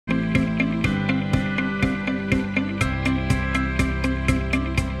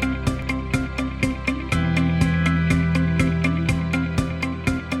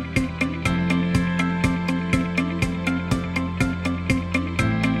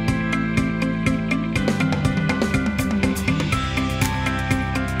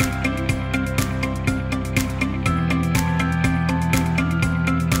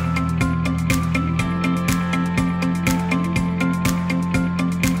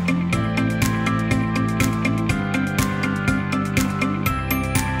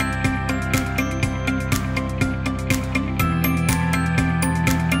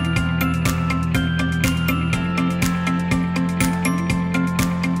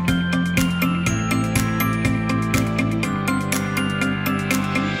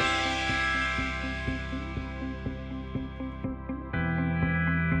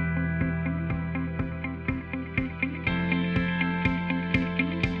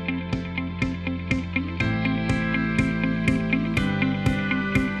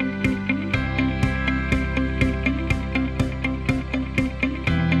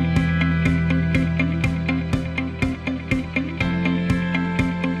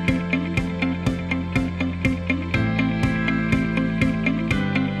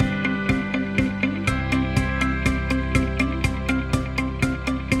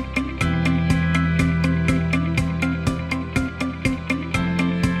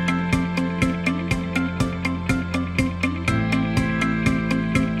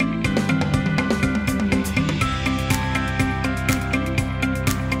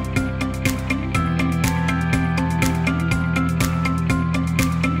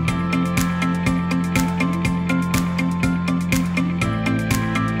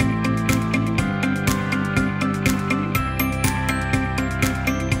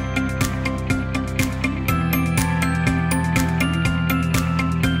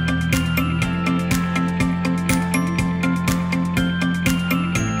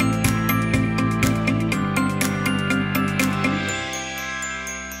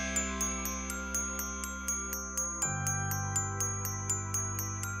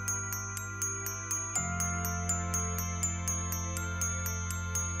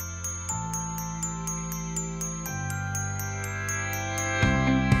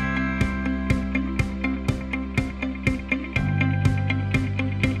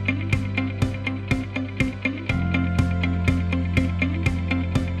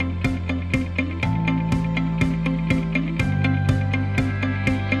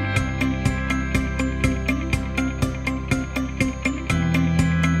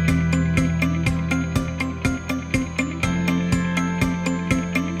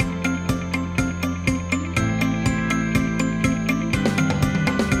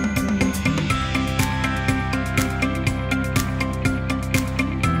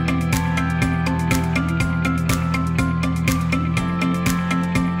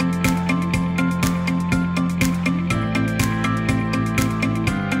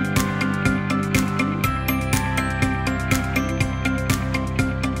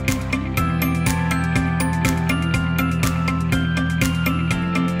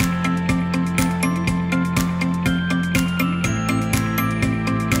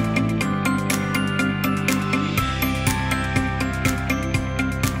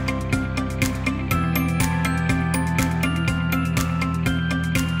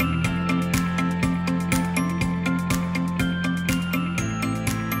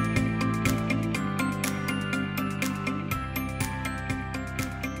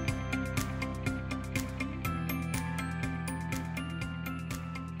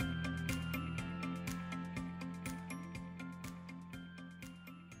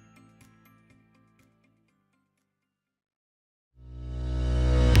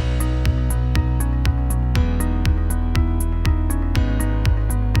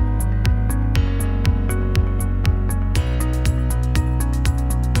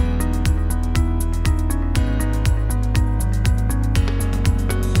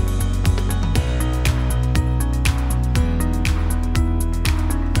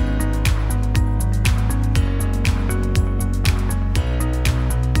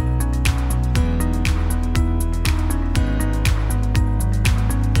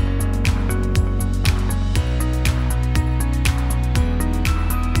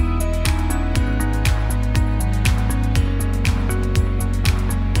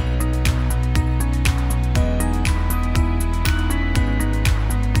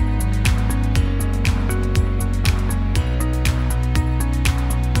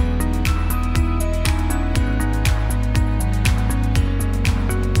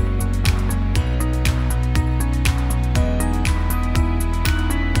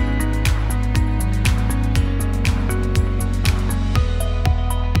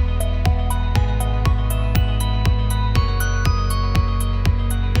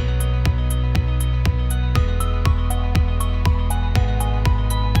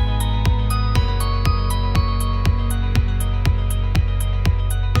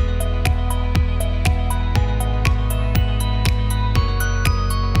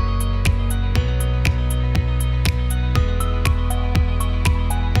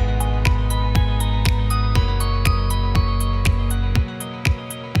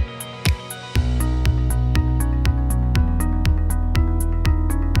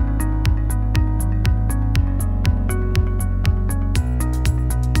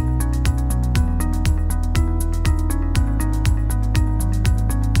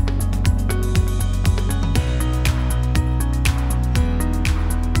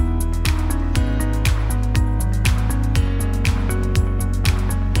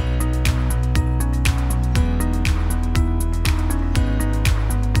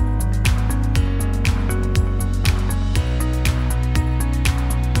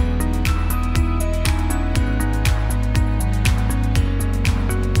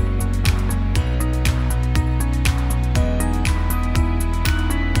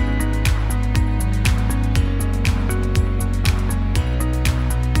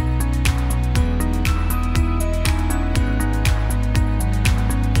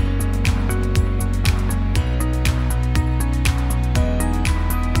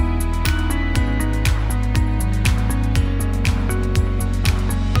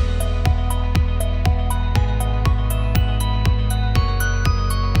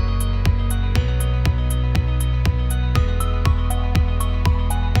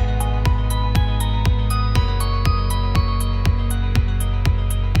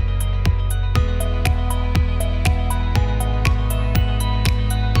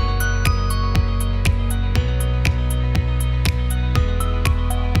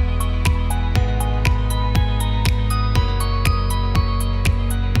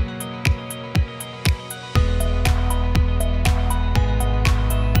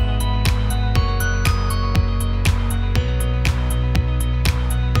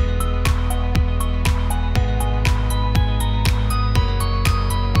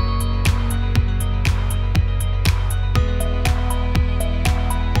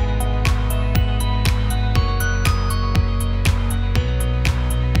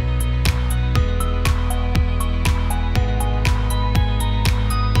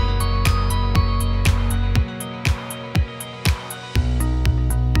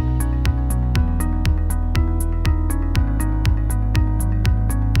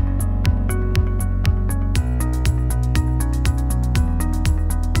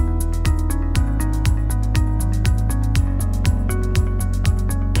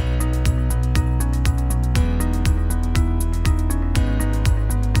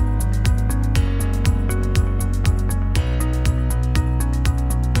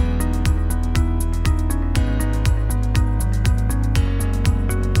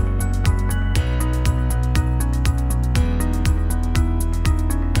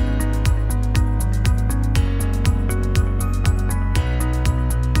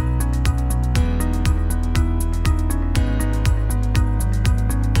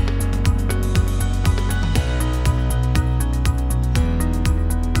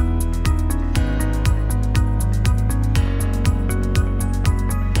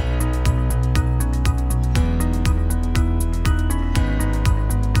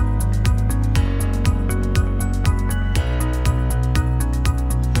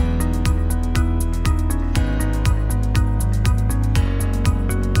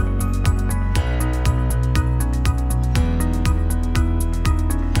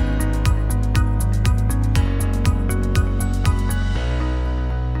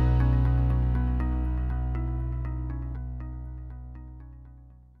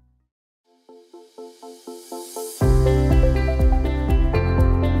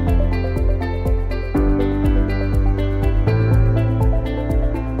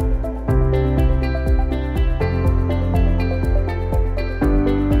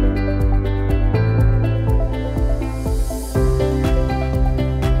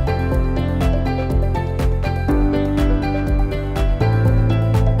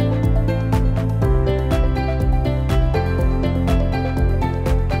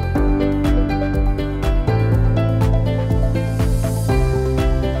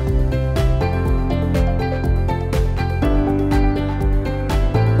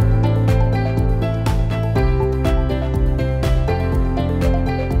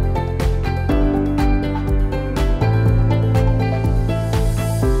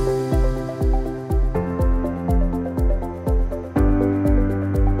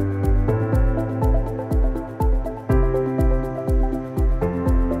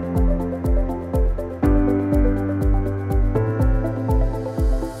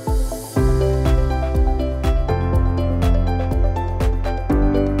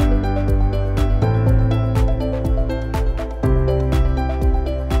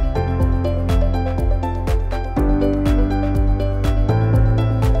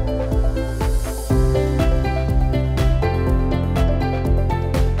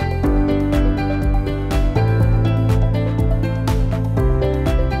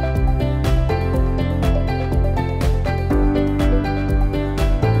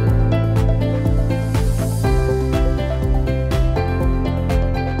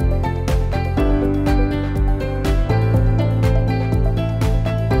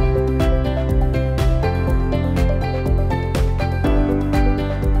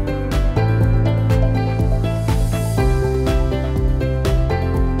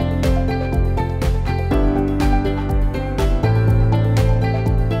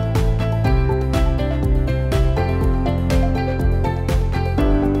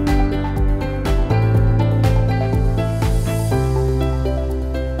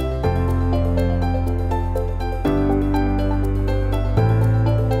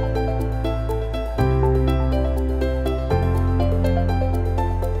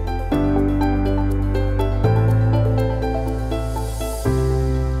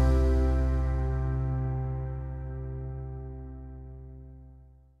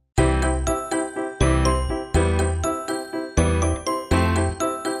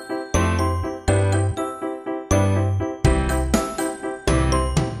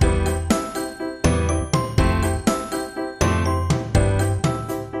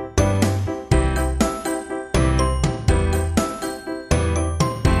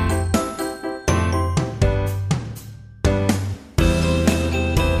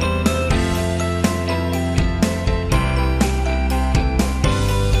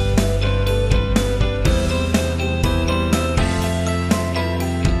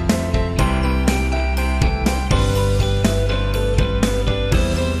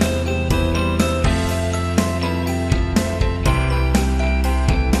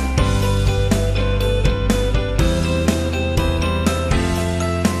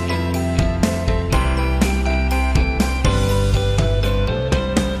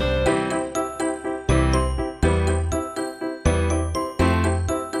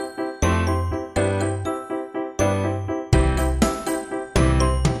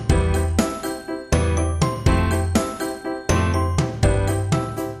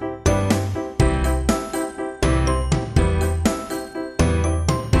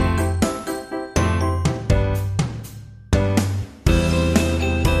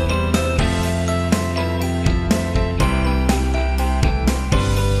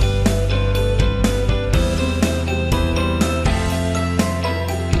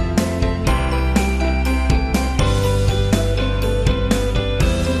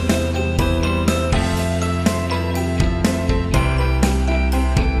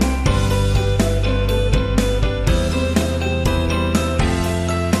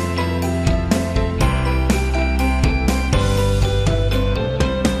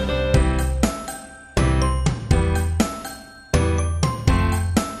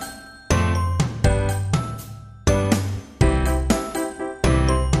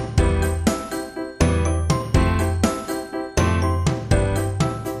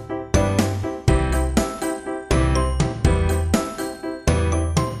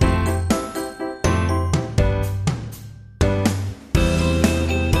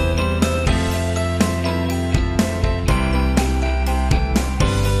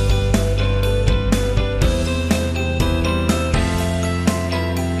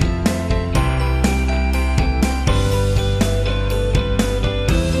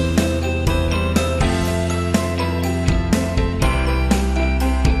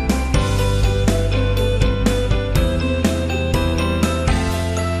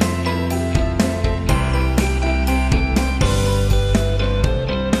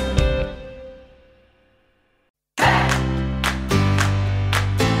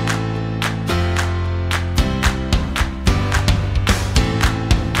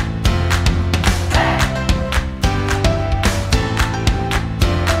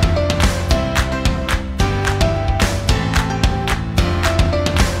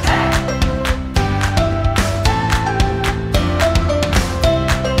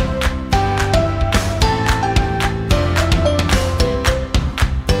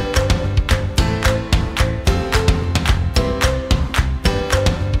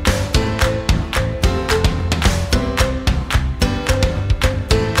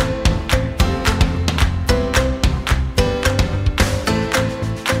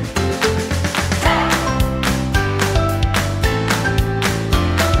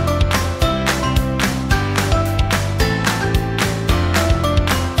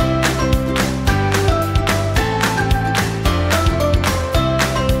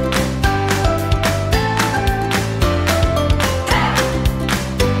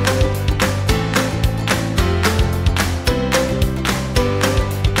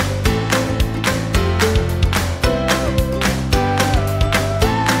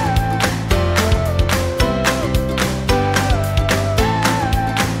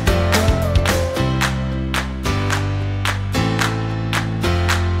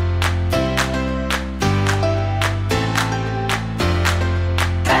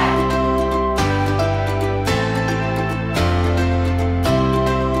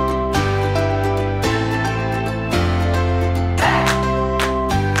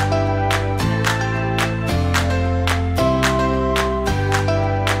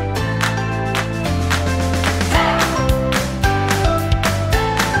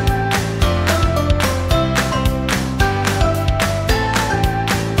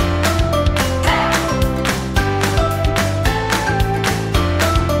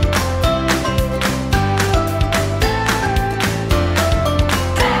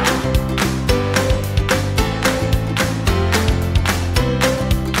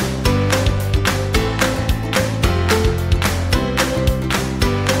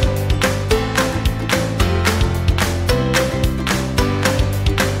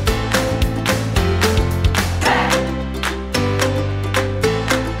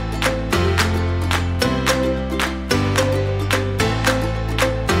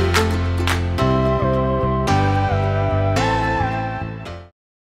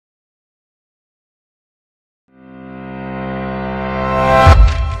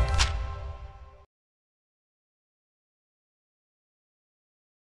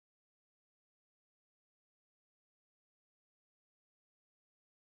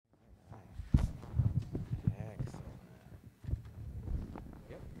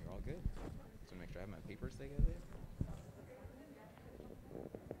I have my papers together?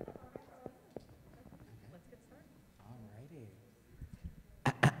 Let's get started. Alrighty.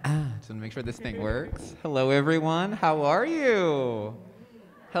 Just want to make sure this thing works. Hello, everyone. How are you?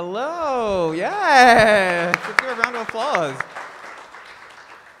 Hello. Yes. Let's give a round of applause.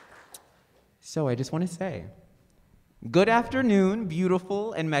 So I just want to say, good afternoon,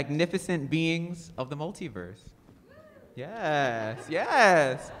 beautiful and magnificent beings of the multiverse. Yes,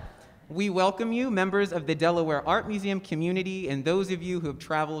 yes. We welcome you, members of the Delaware Art Museum community, and those of you who have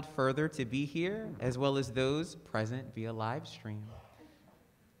traveled further to be here, as well as those present via live stream.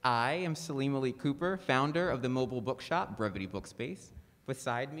 I am Salim Ali Cooper, founder of the mobile bookshop, Brevity Bookspace.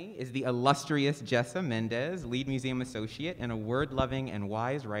 Beside me is the illustrious Jessa Mendez, lead museum associate and a word-loving and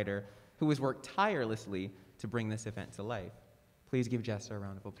wise writer who has worked tirelessly to bring this event to life. Please give Jessa a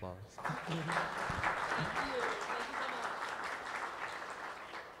round of applause.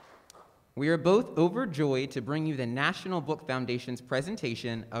 We are both overjoyed to bring you the National Book Foundation's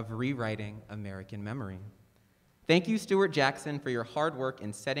presentation of Rewriting American Memory. Thank you, Stuart Jackson, for your hard work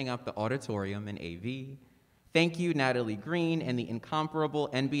in setting up the auditorium and AV. Thank you, Natalie Green and the incomparable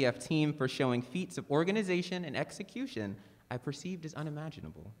NBF team for showing feats of organization and execution I perceived as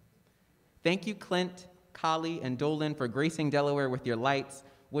unimaginable. Thank you, Clint, Kali, and Dolen for gracing Delaware with your lights,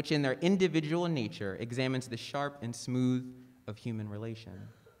 which in their individual nature examines the sharp and smooth of human relation.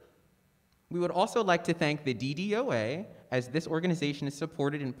 We would also like to thank the DDOA, as this organization is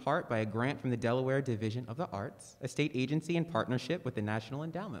supported in part by a grant from the Delaware Division of the Arts, a state agency in partnership with the National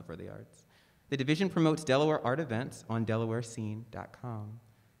Endowment for the Arts. The division promotes Delaware art events on delawarescene.com.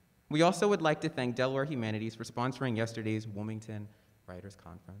 We also would like to thank Delaware Humanities for sponsoring yesterday's Wilmington Writers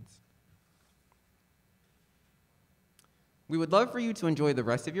Conference. We would love for you to enjoy the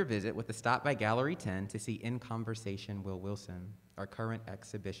rest of your visit with a stop by Gallery 10 to see In Conversation, Will Wilson, our current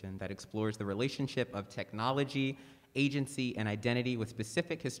exhibition that explores the relationship of technology, agency, and identity with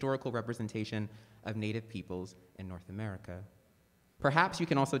specific historical representation of Native peoples in North America. Perhaps you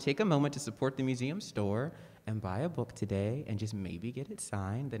can also take a moment to support the museum store and buy a book today and just maybe get it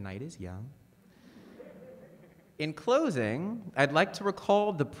signed. The night is young. In closing, I'd like to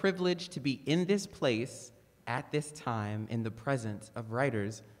recall the privilege to be in this place at this time in the presence of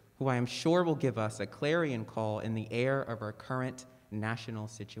writers who I am sure will give us a clarion call in the air of our current national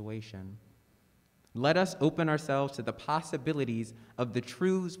situation. Let us open ourselves to the possibilities of the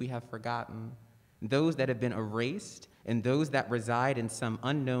truths we have forgotten, those that have been erased, and those that reside in some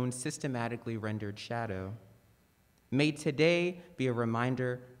unknown, systematically rendered shadow. May today be a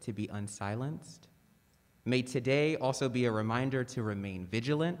reminder to be unsilenced. May today also be a reminder to remain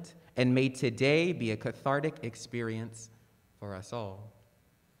vigilant, and may today be a cathartic experience for us all.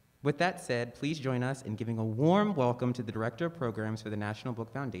 With that said, please join us in giving a warm welcome to the Director of Programs for the National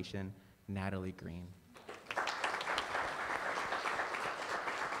Book Foundation, Natalie Green.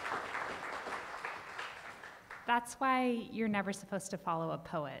 That's why you're never supposed to follow a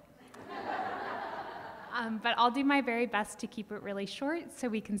poet. But I'll do my very best to keep it really short so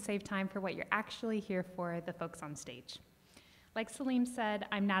we can save time for what you're actually here for, the folks on stage. Like Salim said,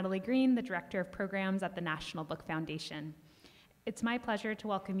 I'm Natalie Green, the Director of Programs at the National Book Foundation. It's my pleasure to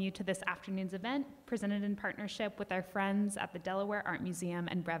welcome you to this afternoon's event, presented in partnership with our friends at the Delaware Art Museum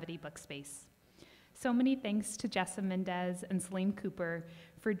and Brevity Bookspace. So many thanks to Jessa Mendez and Salim Cooper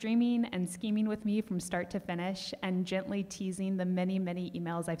for dreaming and scheming with me from start to finish and gently teasing the many, many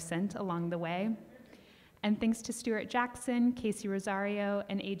emails I've sent along the way. And thanks to Stuart Jackson, Casey Rosario,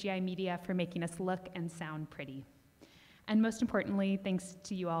 and AGI Media for making us look and sound pretty. And most importantly, thanks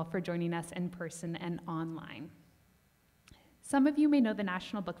to you all for joining us in person and online. Some of you may know the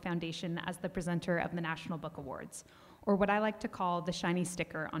National Book Foundation as the presenter of the National Book Awards, or what I like to call the shiny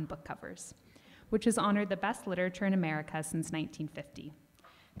sticker on book covers, which has honored the best literature in America since 1950.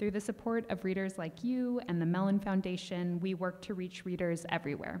 Through the support of readers like you and the Mellon Foundation, we work to reach readers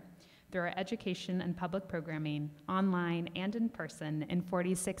everywhere, through our education and public programming, online and in person, in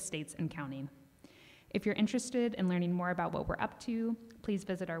 46 states and counting. If you're interested in learning more about what we're up to, please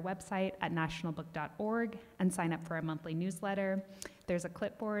visit our website at nationalbook.org and sign up for our monthly newsletter. There's a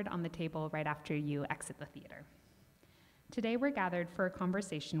clipboard on the table right after you exit the theater. Today we're gathered for a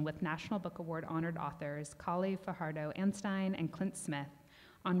conversation with National Book Award honored authors Kali Fajardo-Anstine and Clint Smith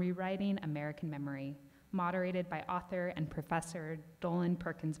on Rewriting American Memory, moderated by author and professor Dolen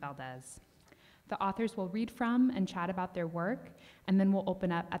Perkins-Valdez. The authors will read from and chat about their work, and then we'll open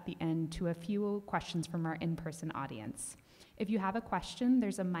up at the end to a few questions from our in-person audience. If you have a question,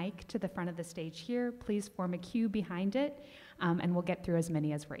 there's a mic to the front of the stage here. Please form a queue behind it, and we'll get through as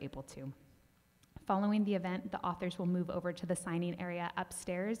many as we're able to. Following the event, the authors will move over to the signing area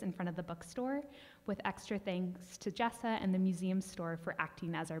upstairs in front of the bookstore, with extra thanks to Jessa and the museum store for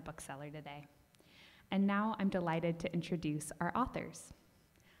acting as our bookseller today. And now I'm delighted to introduce our authors.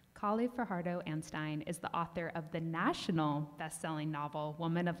 Kali Fajardo-Anstine is the author of the national best-selling novel,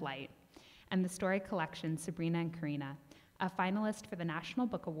 Woman of Light, and the story collection, Sabrina and Corina, a finalist for the National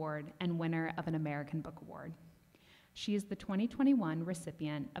Book Award and winner of an American Book Award. She is the 2021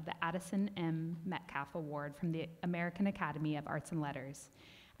 recipient of the Addison M. Metcalf Award from the American Academy of Arts and Letters,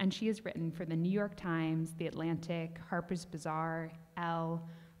 and she has written for the New York Times, The Atlantic, Harper's Bazaar, Elle,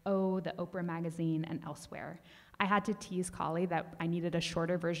 O, the Oprah magazine, and elsewhere. I had to tease Kali that I needed a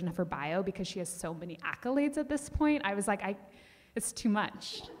shorter version of her bio because she has so many accolades at this point. I was like, it's too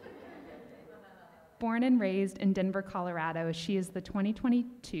much. Born and raised in Denver, Colorado, she is the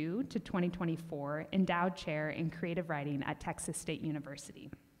 2022 to 2024 Endowed Chair in Creative Writing at Texas State University.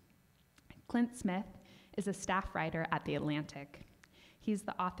 Clint Smith is a staff writer at The Atlantic. He's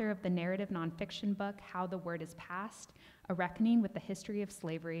the author of the narrative nonfiction book, How the Word is Passed, A Reckoning with the History of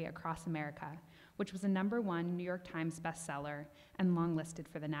Slavery Across America, which was a #1 New York Times bestseller and longlisted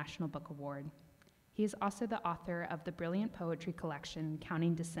for the National Book Award. He is also the author of the brilliant poetry collection,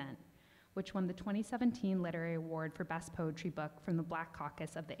 Counting Descent, which won the 2017 Literary Award for Best Poetry Book from the Black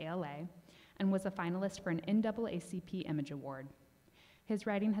Caucus of the ALA, and was a finalist for an NAACP Image Award. His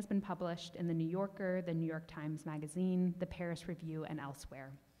writing has been published in The New Yorker, the New York Times Magazine, the Paris Review, and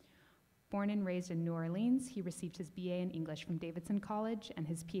elsewhere. Born and raised in New Orleans, he received his BA in English from Davidson College and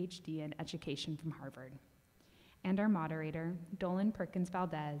his PhD in education from Harvard. And our moderator, Dolen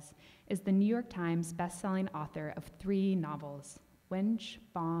Perkins-Valdez, is the New York Times bestselling author of 3 novels, Wench,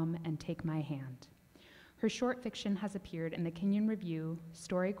 Bomb, and Take My Hand. Her short fiction has appeared in the Kenyon Review,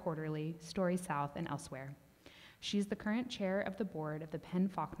 Story Quarterly, Story South, and elsewhere. She is the current chair of the board of the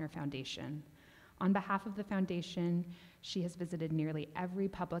Penn-Faulkner Foundation. On behalf of the foundation, she has visited nearly every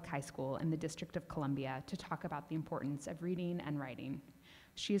public high school in the District of Columbia to talk about the importance of reading and writing.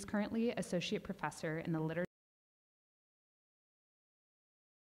 She is currently associate professor in the literature.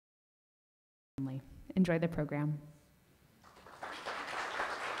 Enjoy the program.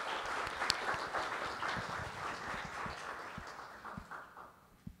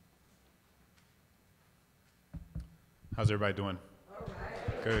 How's everybody doing? All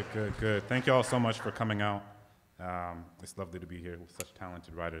right. Good, good, good. Thank you all so much for coming out. It's lovely to be here with such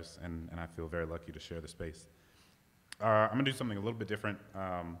talented writers, and I feel very lucky to share the space. I'm going to do something a little bit different.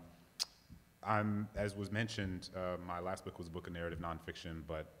 As was mentioned, my last book was a book of narrative nonfiction,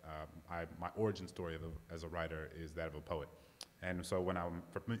 but my origin story as a writer is that of a poet. And so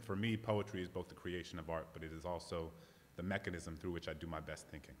for me, poetry is both the creation of art, but it is also the mechanism through which I do my best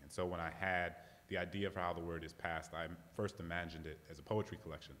thinking. And so when I had the idea for How the Word is Passed, I first imagined it as a poetry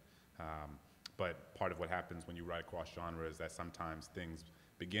collection. But part of what happens when you write across genre is that sometimes things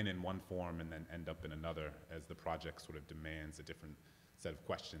begin in one form and then end up in another as the project sort of demands a different set of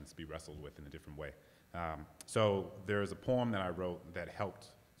questions to be wrestled with in a different way. So there's a poem that I wrote that helped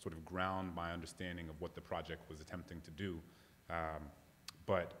sort of ground my understanding of what the project was attempting to do.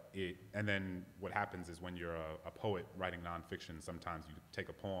 And then what happens is when you're a poet writing nonfiction, sometimes you take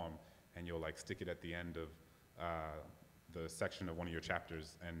a poem and you'll like stick it at the end of the section of one of your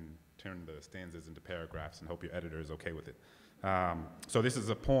chapters and turn the stanzas into paragraphs and hope your editor is okay with it. So this is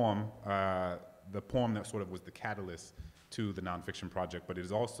a poem, the poem that sort of was the catalyst to the nonfiction project, but it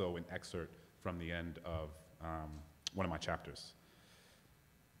is also an excerpt from the end of one of my chapters.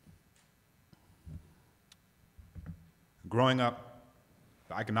 Growing up,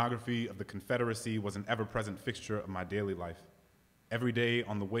 the iconography of the Confederacy was an ever-present fixture of my daily life. Every day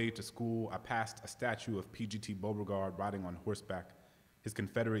on the way to school, I passed a statue of P.G.T. Beauregard riding on horseback, his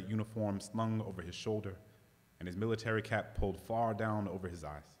Confederate uniform slung over his shoulder, and his military cap pulled far down over his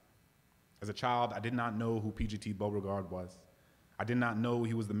eyes. As a child, I did not know who P.G.T. Beauregard was. I did not know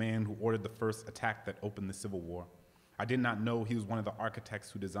he was the man who ordered the first attack that opened the Civil War. I did not know he was one of the architects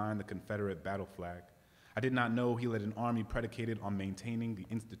who designed the Confederate battle flag. I did not know he led an army predicated on maintaining the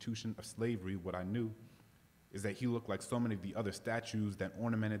institution of slavery. What I knew is that he looked like so many of the other statues that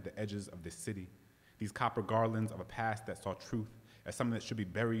ornamented the edges of this city, these copper garlands of a past that saw truth as something that should be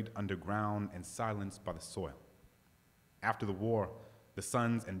buried underground and silenced by the soil. After the war, the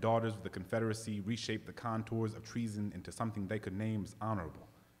sons and daughters of the Confederacy reshaped the contours of treason into something they could name as honorable.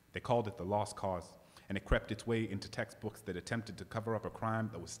 They called it the lost cause, and it crept its way into textbooks that attempted to cover up a crime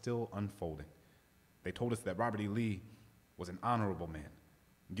that was still unfolding. They told us that Robert E. Lee was an honorable man,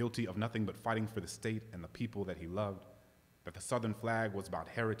 guilty of nothing but fighting for the state and the people that he loved, that the Southern flag was about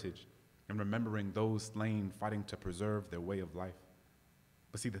heritage and remembering those slain fighting to preserve their way of life.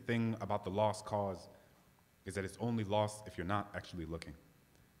 But see, the thing about the lost cause is that it's only lost if you're not actually looking.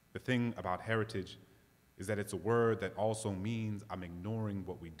 The thing about heritage is that it's a word that also means I'm ignoring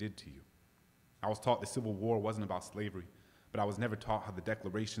what we did to you. I was taught the Civil War wasn't about slavery, but I was never taught how the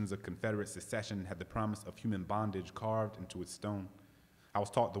declarations of Confederate secession had the promise of human bondage carved into its stone. I was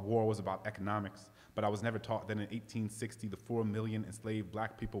taught the war was about economics, but I was never taught that in 1860, the 4 million enslaved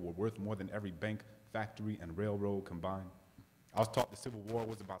black people were worth more than every bank, factory, and railroad combined. I was taught the Civil War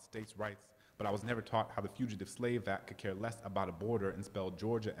was about states' rights, but I was never taught how the Fugitive Slave Act could care less about a border and spell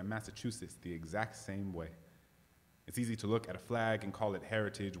Georgia and Massachusetts the exact same way. It's easy to look at a flag and call it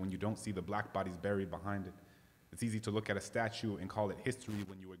heritage when you don't see the black bodies buried behind it. It's easy to look at a statue and call it history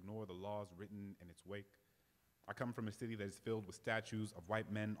when you ignore the laws written in its wake. I come from a city that is filled with statues of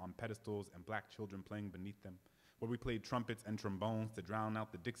white men on pedestals and black children playing beneath them, where we played trumpets and trombones to drown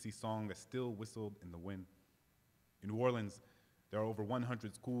out the Dixie song that still whistled in the wind. In New Orleans, there are over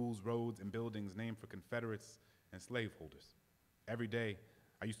 100 schools, roads, and buildings named for Confederates and slaveholders. Every day,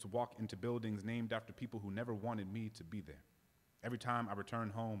 I used to walk into buildings named after people who never wanted me to be there. Every time I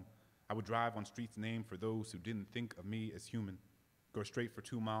returned home, I would drive on streets named for those who didn't think of me as human, go straight for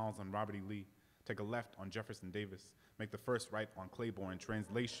 2 miles on Robert E. Lee, take a left on Jefferson Davis, make the first right on Claiborne.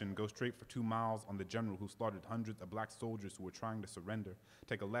 Translation, go straight for 2 miles on the general who slaughtered hundreds of black soldiers who were trying to surrender,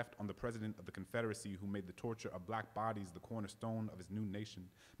 take a left on the president of the Confederacy who made the torture of black bodies the cornerstone of his new nation,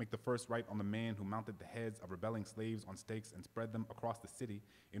 make the first right on the man who mounted the heads of rebelling slaves on stakes and spread them across the city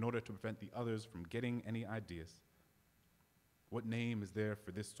in order to prevent the others from getting any ideas. What name is there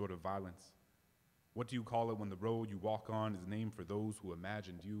for this sort of violence? What do you call it when the road you walk on is named for those who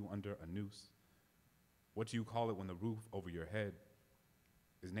imagined you under a noose? What do you call it when the roof over your head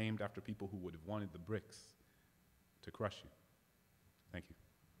is named after people who would have wanted the bricks to crush you? Thank you.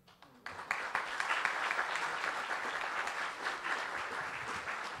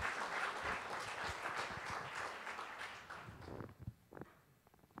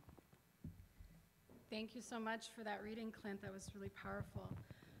 Thank you so much for that reading, Clint. That was really powerful.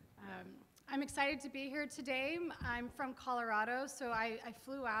 I'm excited to be here today. I'm from Colorado, so I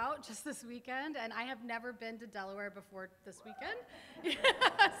flew out just this weekend, and I have never been to Delaware before this weekend.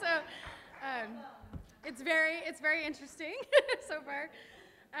 So it's very interesting so far.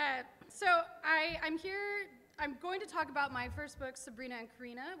 So I'm here. I'm going to talk about my first book, Sabrina and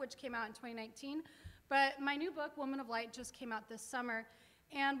Corina, which came out in 2019. But my new book, Woman of Light, just came out this summer.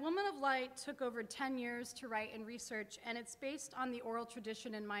 And Woman of Light took over 10 years to write and research, and it's based on the oral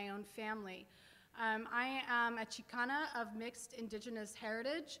tradition in my own family. I am a Chicana of mixed indigenous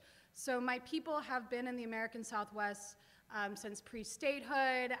heritage, so my people have been in the American Southwest since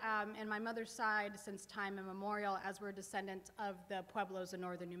pre-statehood, and my mother's side since time immemorial, as we're a descendant of the Pueblos in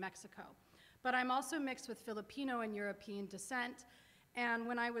northern New Mexico. But I'm also mixed with Filipino and European descent. And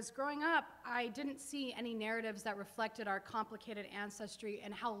when I was growing up, I didn't see any narratives that reflected our complicated ancestry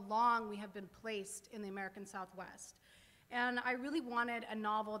and how long we have been placed in the American Southwest. And I really wanted a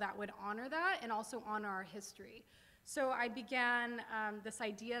novel that would honor that and also honor our history. So I began this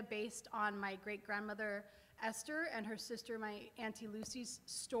idea based on my great-grandmother Esther and her sister, my Auntie Lucy's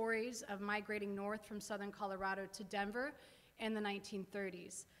stories of migrating north from southern Colorado to Denver in the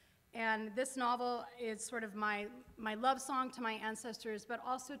 1930s. And this novel is sort of my love song to my ancestors, but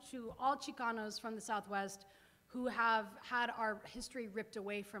also to all Chicanos from the Southwest who have had our history ripped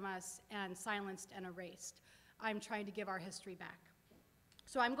away from us and silenced and erased. I'm trying to give our history back.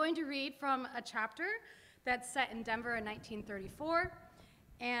 So I'm going to read from a chapter that's set in Denver in 1934,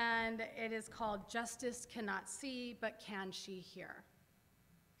 and it is called Justice Cannot See, But Can She Hear?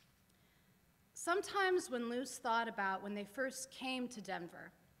 Sometimes when Luce thought about when they first came to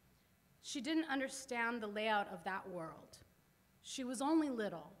Denver, she didn't understand the layout of that world. She was only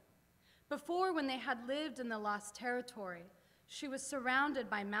little. Before, when they had lived in the Lost Territory, she was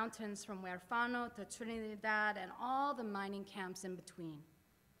surrounded by mountains from Huerfano to Trinidad and all the mining camps in between.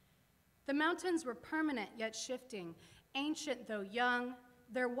 The mountains were permanent yet shifting, ancient though young,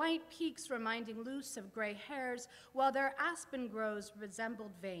 their white peaks reminding Luce of gray hairs, while their aspen groves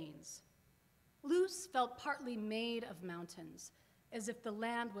resembled veins. Luce felt partly made of mountains, as if the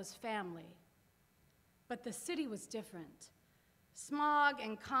land was family. But the city was different. Smog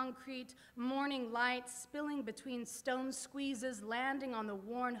and concrete, morning light spilling between stone squeezes, landing on the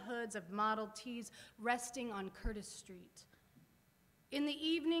worn hoods of Model Ts resting on Curtis Street. In the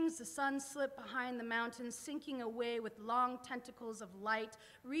evenings, the sun slipped behind the mountains, sinking away with long tentacles of light,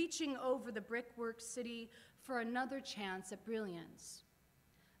 reaching over the brickwork city for another chance at brilliance.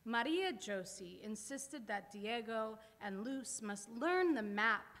 Maria Josie insisted that Diego and Luce must learn the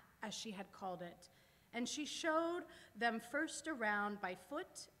map, as she had called it, and she showed them first around by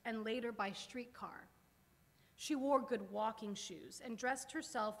foot and later by streetcar. She wore good walking shoes and dressed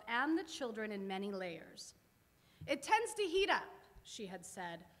herself and the children in many layers. "It tends to heat up," she had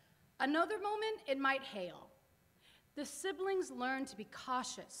said. "Another moment, it might hail." The siblings learned to be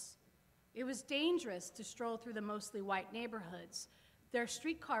cautious. It was dangerous to stroll through the mostly white neighborhoods. Their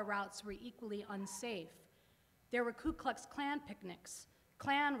streetcar routes were equally unsafe. There were Ku Klux Klan picnics,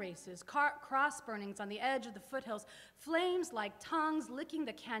 Klan races, cross burnings on the edge of the foothills, flames like tongues licking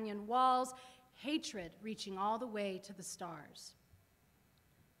the canyon walls, hatred reaching all the way to the stars.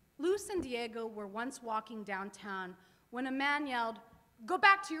 Luz and Diego were once walking downtown when a man yelled, "Go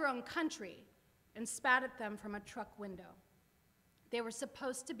back to your own country," and spat at them from a truck window. They were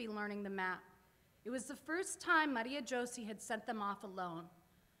supposed to be learning the map. It was the first time Maria Josie had sent them off alone.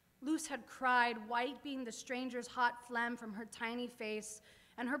 Luz had cried, wiping the stranger's hot phlegm from her tiny face,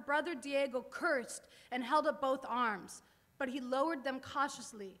 and her brother Diego cursed and held up both arms, but he lowered them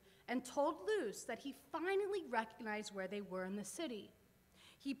cautiously and told Luz that he finally recognized where they were in the city.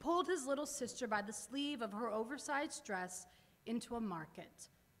 He pulled his little sister by the sleeve of her oversized dress into a market,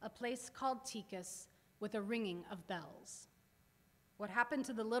 a place called Tikas, with a ringing of bells. "What happened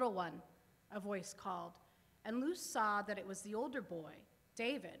to the little one?" a voice called, and Luz saw that it was the older boy,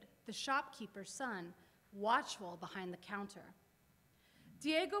 David, the shopkeeper's son, watchful behind the counter.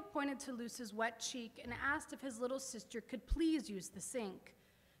 Diego pointed to Luz's wet cheek and asked if his little sister could please use the sink.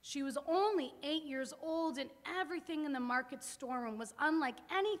 She was only 8 years old, and everything in the market storeroom was unlike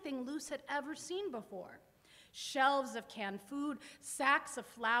anything Luz had ever seen before. Shelves of canned food, sacks of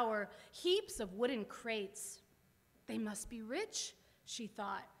flour, heaps of wooden crates. They must be rich, she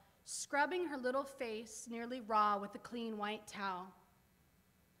thought, scrubbing her little face nearly raw with a clean white towel.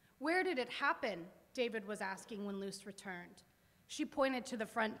 "Where did it happen?" David was asking when Luz returned. She pointed to the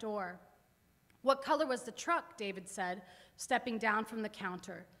front door. "What color was the truck?" David said, stepping down from the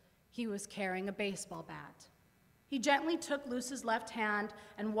counter. He was carrying a baseball bat. He gently took Luz's left hand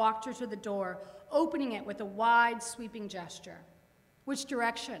and walked her to the door, opening it with a wide, sweeping gesture. "Which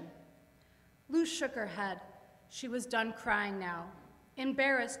direction?" Luz shook her head. She was done crying now.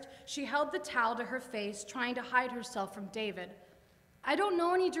 Embarrassed, she held the towel to her face, trying to hide herself from David. "I don't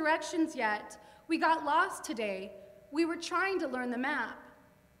know any directions yet. We got lost today. We were trying to learn the map."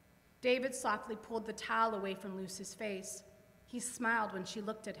 David softly pulled the towel away from Luz's face. He smiled when she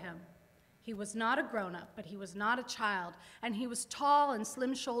looked at him. He was not a grown-up, but he was not a child, and he was tall and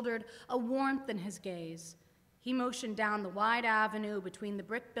slim-shouldered, a warmth in his gaze. He motioned down the wide avenue between the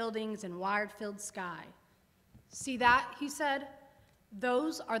brick buildings and wire-filled sky. "See that?" he said.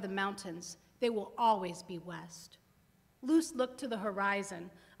 "Those are the mountains. They will always be west." Luz looked to the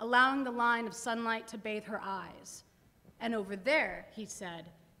horizon, allowing the line of sunlight to bathe her eyes. "And over there," he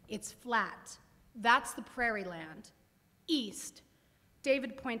said, "it's flat. That's the prairie land. East."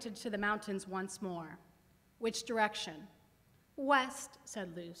 David pointed to the mountains once more. "Which direction?" "West,"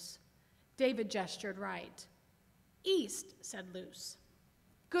 said Luz. David gestured right. "East," said Luz.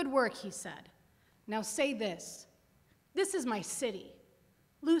 "Good work," he said. "Now say this. This is my city."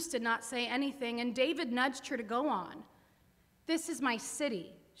 Luz did not say anything, and David nudged her to go on. "This is my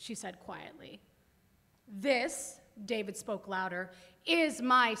city," she said quietly. "This," David spoke louder, "is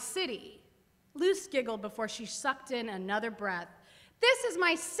my city." Luz giggled before she sucked in another breath. "This is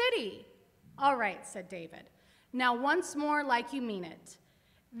my city." "All right," said David. "Now once more like you mean it."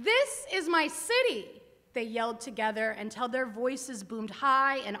 "This is my city," they yelled together until their voices boomed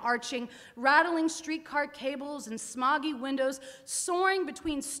high and arching, rattling streetcar cables and smoggy windows, soaring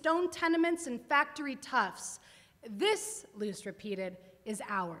between stone tenements and factory toughs. "This," Luz repeated, "is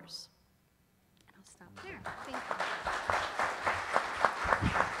ours." And I'll stop there. Thank you.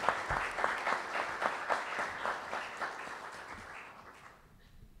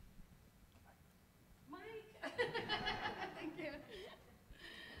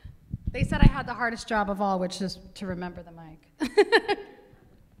 They said I had the hardest job of all, which is to remember the mic.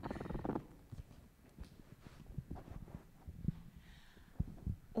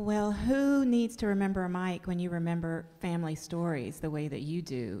 Well, who needs to remember a mic when you remember family stories the way that you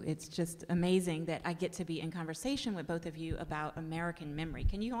do? It's just amazing that I get to be in conversation with both of you about American memory.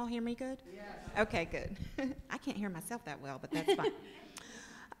 Can you all hear me good? Yes. Okay, good. I can't hear myself that well, but that's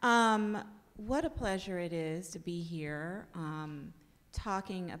fine. What a pleasure it is to be here.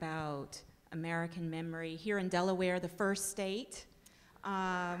 Talking about American memory here in Delaware, the first state,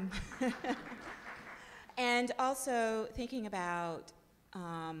 and also thinking about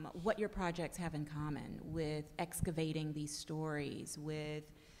what your projects have in common with excavating these stories, with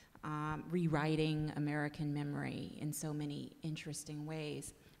rewriting American memory in so many interesting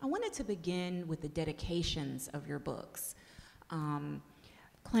ways. I wanted to begin with the dedications of your books.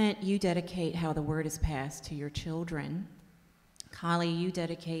 Clint, you dedicate How the Word is Passed to your children. Kali, you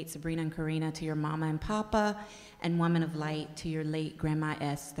dedicate Sabrina and Corina to your mama and papa, and Woman of Light to your late Grandma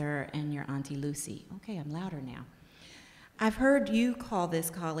Esther and your Auntie Lucy. Okay, I'm louder now. I've heard you call this,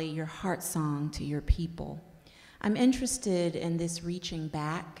 Kali, your heart song to your people. I'm interested in this reaching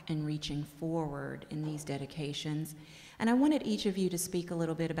back and reaching forward in these dedications, and I wanted each of you to speak a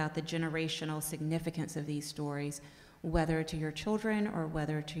little bit about the generational significance of these stories, whether to your children or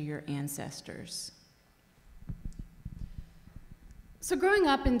whether to your ancestors. So growing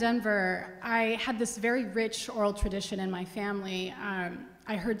up in Denver, I had this very rich oral tradition in my family.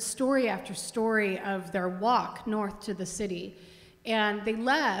 I heard story after story of their walk north to the city. And they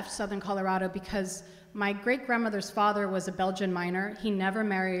left Southern Colorado because my great-grandmother's father was a Belgian miner. He never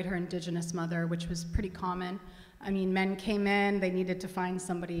married her Indigenous mother, which was pretty common. I mean, men came in, they needed to find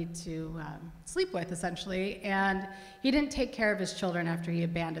somebody to sleep with, essentially. And he didn't take care of his children after he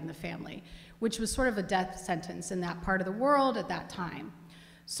abandoned the family, which was sort of a death sentence in that part of the world at that time.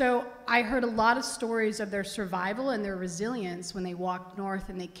 So I heard a lot of stories of their survival and their resilience when they walked north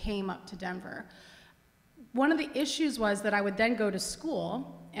and they came up to Denver. One of the issues was that I would then go to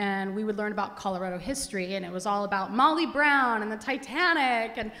school and we would learn about Colorado history, and it was all about Molly Brown and the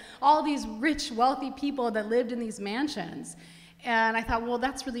Titanic and all these rich, wealthy people that lived in these mansions. And I thought, well,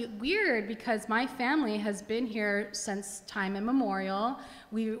 that's really weird because my family has been here since time immemorial.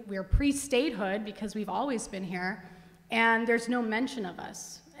 We're pre-statehood because we've always been here, and there's no mention of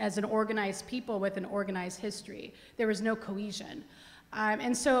us as an organized people with an organized history. There was no cohesion.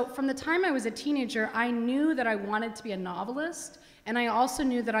 And so from the time I was a teenager, I knew that I wanted to be a novelist, and I also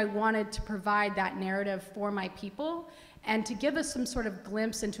knew that I wanted to provide that narrative for my people and to give us some sort of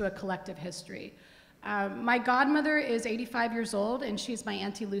glimpse into a collective history. My godmother is 85 years old, and she's my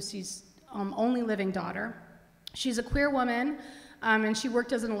Auntie Lucy's only living daughter. She's a queer woman, and she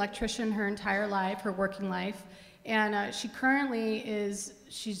worked as an electrician her entire life, her working life, and she currently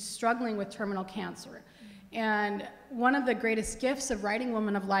she's struggling with terminal cancer. And one of the greatest gifts of writing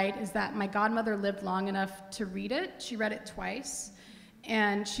Woman of Light is that my godmother lived long enough to read it. She read it twice,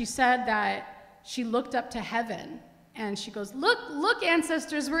 and she said that she looked up to heaven and she goes, look,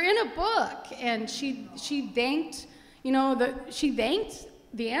 ancestors, we're in a book. And she thanked, she thanked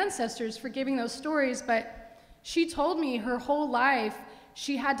the ancestors for giving those stories, but she told me her whole life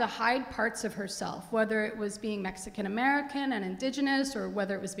she had to hide parts of herself, whether it was being Mexican American and Indigenous or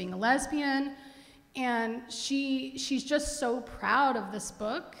whether it was being a lesbian. And she's just so proud of this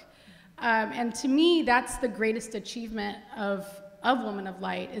book. And to me, that's the greatest achievement of Woman of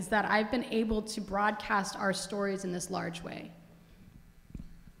Light, is that I've been able to broadcast our stories in this large way.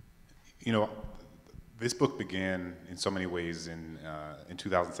 You know, this book began in so many ways in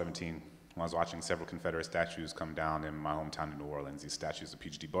 2017 when I was watching several Confederate statues come down in my hometown in New Orleans. These statues of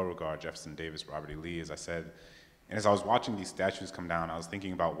P.G.T. Beauregard, Jefferson Davis, Robert E. Lee, as I said. And as I was watching these statues come down, I was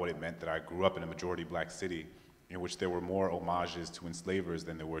thinking about what it meant that I grew up in a majority black city in which there were more homages to enslavers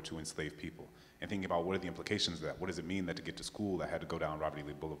than there were to enslaved people. And thinking about what are the implications of that? What does it mean that to get to school, I had to go down Robert E.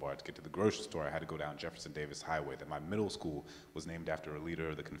 Lee Boulevard? To get to the grocery store, I had to go down Jefferson Davis Highway? That my middle school was named after a leader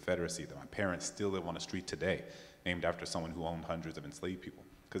of the Confederacy? That my parents still live on a street today named after someone who owned hundreds of enslaved people?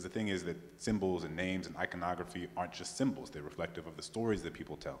 Because the thing is that symbols and names and iconography aren't just symbols. They're reflective of the stories that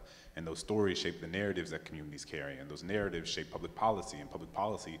people tell. And those stories shape the narratives that communities carry. And those narratives shape public policy. And public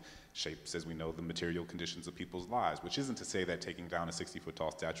policy shapes, as we know, the material conditions of people's lives. Which isn't to say that taking down a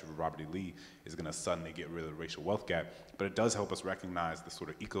 60-foot-tall statue of Robert E. Lee is going to suddenly get rid of the racial wealth gap. But it does help us recognize the sort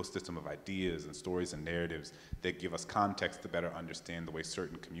of ecosystem of ideas and stories and narratives that give us context to better understand the way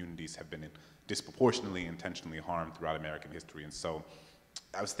certain communities have been disproportionately, intentionally harmed throughout American history. And so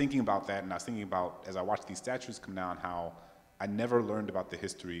I was thinking about that, and I was thinking about, as I watched these statues come down, how I never learned about the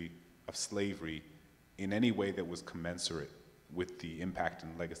history of slavery in any way that was commensurate with the impact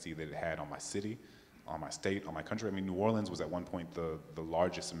and legacy that it had on my city, on my state, on my country. I mean, New Orleans was at one point the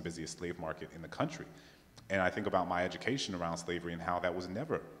largest and busiest slave market in the country. And I think about my education around slavery and how that was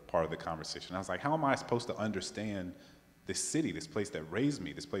never part of the conversation. I was like, how am I supposed to understand this city, this place that raised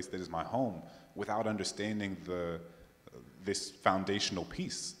me, this place that is my home, without understanding this foundational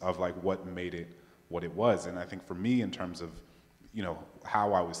piece of like what made it what it was? And I think for me, in terms of,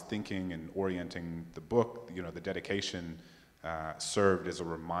 how I was thinking and orienting the book, the dedication served as a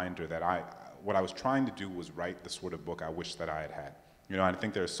reminder that what I was trying to do was write the sort of book I wish that I had had. I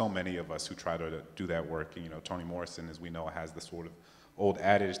think there are so many of us who try to do that work. Toni Morrison, as we know, has the sort of old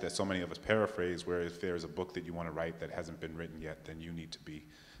adage that so many of us paraphrase, where if there's a book that you want to write that hasn't been written yet, then you need to be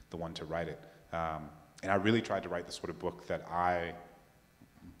the one to write it. And I really tried to write the sort of book that I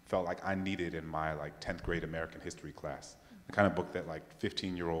felt like I needed in my like 10th grade American history class. The kind of book that like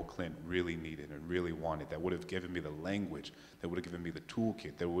 15-year-old Clint really needed and really wanted, that would have given me the language, that would have given me the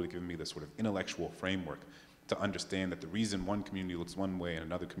toolkit, that would have given me the sort of intellectual framework to understand that the reason one community looks one way and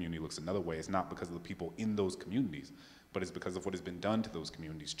another community looks another way is not because of the people in those communities, but it's because of what has been done to those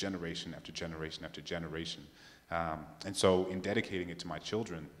communities generation after generation after generation. And so in dedicating it to my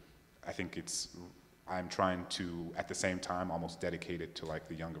children, I think I'm trying to, at the same time, almost dedicate it to like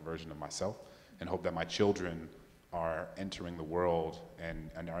the younger version of myself and hope that my children are entering the world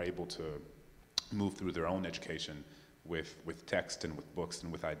and are able to move through their own education with text and with books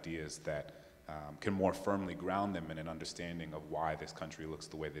and with ideas that can more firmly ground them in an understanding of why this country looks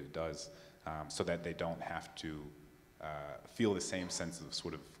the way that it does, so that they don't have to feel the same sense of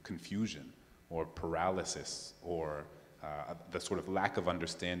sort of confusion or paralysis or the sort of lack of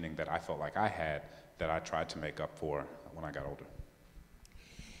understanding that I felt like I had, that I tried to make up for when I got older.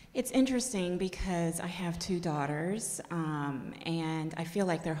 It's interesting because I have two daughters, and I feel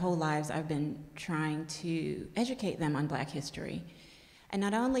like their whole lives I've been trying to educate them on Black history. And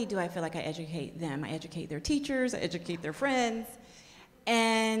not only do I feel like I educate them, I educate their teachers, I educate their friends.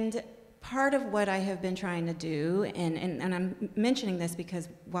 And part of what I have been trying to do, and I'm mentioning this because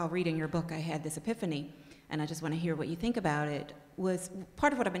while reading your book I had this epiphany, and I just want to hear what you think about it, was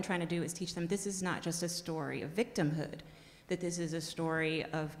part of what I've been trying to do is teach them this is not just a story of victimhood, that this is a story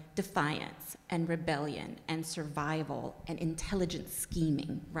of defiance and rebellion and survival and intelligent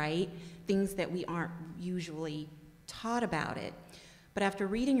scheming, right? Things that we aren't usually taught about it. But after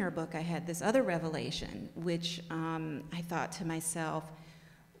reading your book, I had this other revelation, which I thought to myself,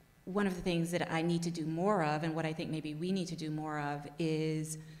 one of the things that I need to do more of, and what I think maybe we need to do more of,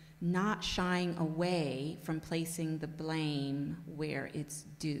 is not shying away from placing the blame where it's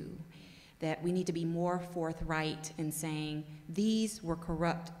due. That we need to be more forthright in saying, these were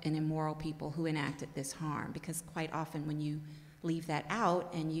corrupt and immoral people who enacted this harm, because quite often when you leave that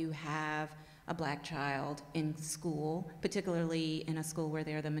out and you have a Black child in school, particularly in a school where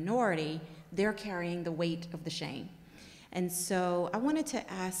they're the minority, they're carrying the weight of the shame. And so I wanted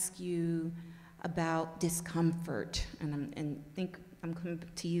to ask you about discomfort, and I think I'm coming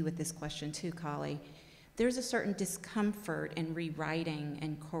to you with this question too, Kali. There's a certain discomfort in rewriting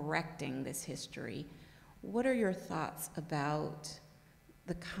and correcting this history. What are your thoughts about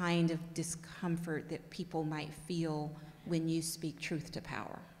the kind of discomfort that people might feel when you speak truth to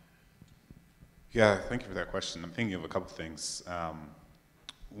power? Yeah, thank you for that question. I'm thinking of a couple things.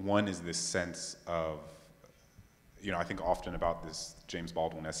 One is this sense of, I think often about this James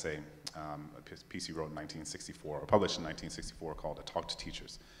Baldwin essay, a piece he wrote in 1964, or published in 1964, called A Talk to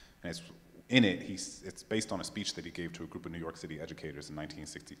Teachers. And it's based on a speech that he gave to a group of New York City educators in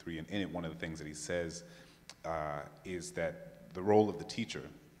 1963. And in it, one of the things that he says is that the role of the teacher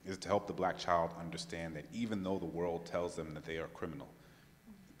is to help the Black child understand that even though the world tells them that they are criminal,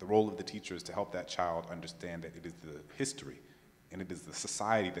 the role of the teacher is to help that child understand that it is the history and it is the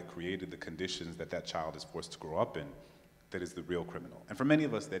society that created the conditions that that child is forced to grow up in that is the real criminal. And for many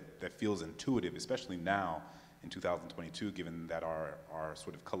of us, that feels intuitive, especially now in 2022, given that our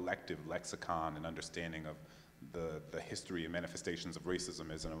sort of collective lexicon and understanding of the history and manifestations of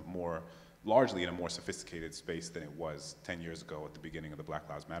racism is largely in a more sophisticated space than it was 10 years ago at the beginning of the Black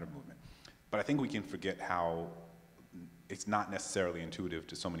Lives Matter movement. But I think we can forget how it's not necessarily intuitive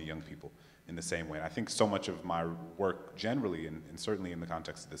to so many young people in the same way. And I think so much of my work generally, and certainly in the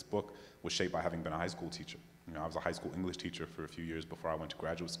context of this book, was shaped by having been a high school teacher. I was a high school English teacher for a few years before I went to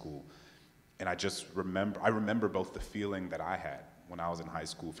graduate school. And I remember both the feeling that I had when I was in high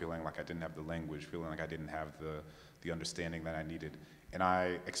school, feeling like I didn't have the language, feeling like I didn't have the understanding that I needed. And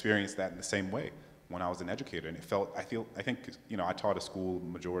I experienced that in the same way when I was an educator. And I think I taught a school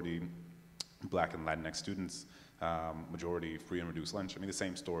majority Black and Latinx students, majority free and reduced lunch. I mean, the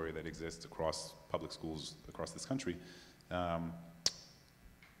same story that exists across public schools across this country.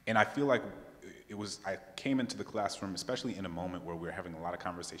 And I feel like I came into the classroom, especially in a moment where we were having a lot of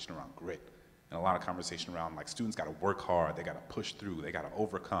conversation around grit and a lot of conversation around like students got to work hard, they got to push through, they got to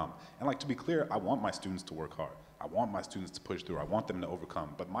overcome. And like, to be clear, I want my students to work hard. I want my students to push through. I want them to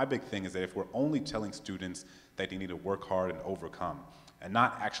overcome. But my big thing is that if we're only telling students that they need to work hard and overcome, and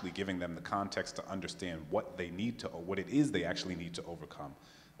not actually giving them the context to understand what it is they actually need to overcome,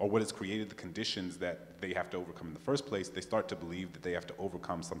 or what has created the conditions that they have to overcome in the first place, they start to believe that they have to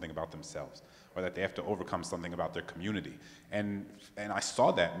overcome something about themselves, or that they have to overcome something about their community. And I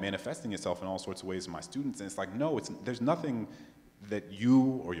saw that manifesting itself in all sorts of ways in my students, and it's like, no, there's nothing that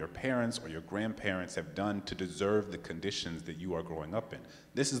you or your parents or your grandparents have done to deserve the conditions that you are growing up in.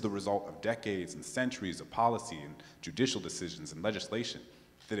 This is the result of decades and centuries of policy and judicial decisions and legislation.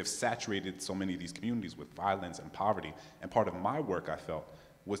 that have saturated so many of these communities with violence and poverty. And part of my work, I felt,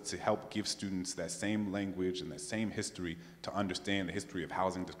 was to help give students that same language and that same history to understand the history of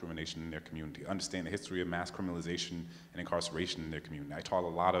housing discrimination in their community, understand the history of mass criminalization and incarceration in their community. I taught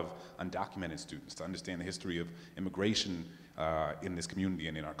a lot of undocumented students to understand the history of immigration in this community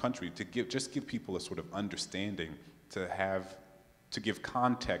and in our country, to just give people a sort of understanding, to give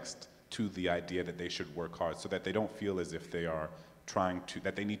context to the idea that they should work hard so that they don't feel as if they are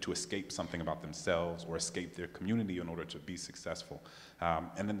that they need to escape something about themselves or escape their community in order to be successful.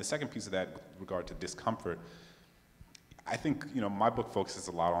 And then the second piece of that, with regard to discomfort, I think, you know, my book focuses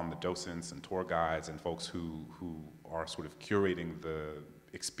a lot on the docents and tour guides and folks who are sort of curating the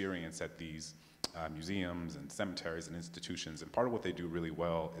experience at these museums and cemeteries and institutions. And part of what they do really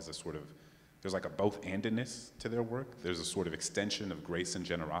well is there's like a both-andedness to their work. There's a sort of extension of grace and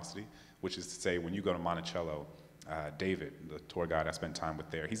generosity, which is to say, when you go to Monticello, David, the tour guide I spent time with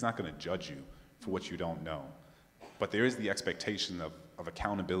there, he's not going to judge you for what you don't know. But there is the expectation of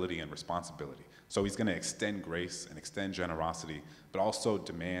accountability and responsibility. So he's going to extend grace and extend generosity, but also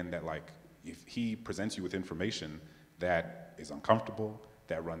demand that, like, if he presents you with information that is uncomfortable,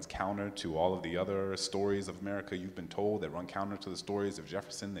 that runs counter to all of the other stories of America you've been told, that run counter to the stories of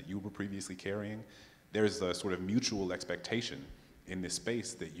Jefferson that you were previously carrying, there's a sort of mutual expectation in this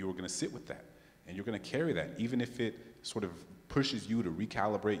space that you're going to sit with that. And you're going to carry that, even if it sort of pushes you to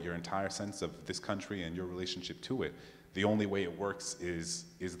recalibrate your entire sense of this country and your relationship to it. The only way it works is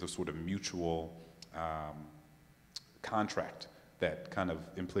the sort of mutual contract that kind of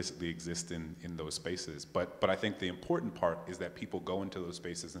implicitly exists in those spaces. But I think the important part is that people go into those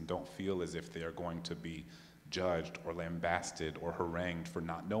spaces and don't feel as if they are going to be judged or lambasted or harangued for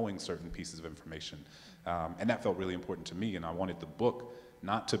not knowing certain pieces of information. And that felt really important to me, and I wanted the book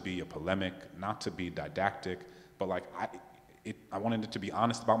not to be a polemic, not to be didactic, but like I wanted it to be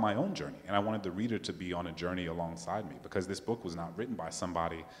honest about my own journey, and I wanted the reader to be on a journey alongside me, because this book was not written by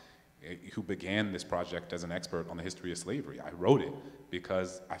somebody who began this project as an expert on the history of slavery. I wrote it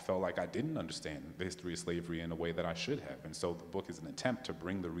because I felt like I didn't understand the history of slavery in a way that I should have, and so the book is an attempt to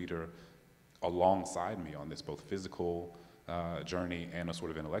bring the reader alongside me on this both physical journey and a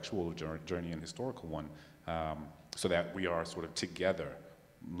sort of intellectual journey and historical one, so that we are sort of together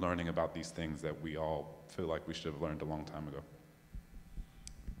learning about these things that we all feel like we should have learned a long time ago.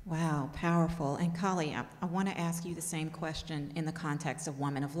 Wow, powerful. And Kali, I want to ask you the same question in the context of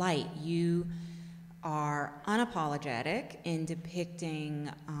Woman of Light. You are unapologetic in depicting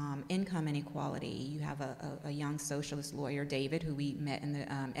income inequality. You have a young socialist lawyer, David, who we met in the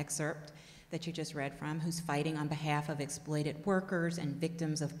excerpt that you just read from, who's fighting on behalf of exploited workers and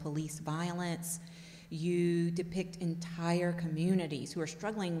victims of police violence. You depict entire communities who are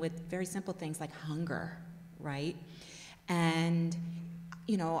struggling with very simple things like hunger, right? And,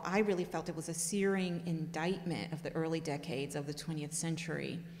 you know, I really felt it was a searing indictment of the early decades of the 20th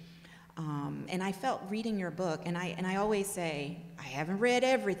century. And I felt reading your book, and I always say, I haven't read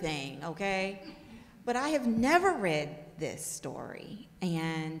everything, okay? But I have never read this story.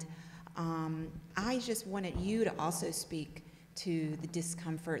 And I just wanted you to also speak to the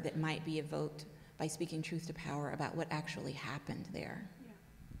discomfort that might be evoked by speaking truth to power about what actually happened there. Yeah.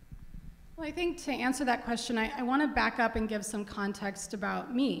 Well, I think to answer that question, I want to back up and give some context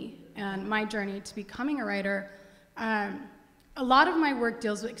about me and my journey to becoming a writer. A lot of my work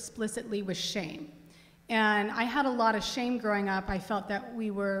deals explicitly with shame. And I had a lot of shame growing up. I felt that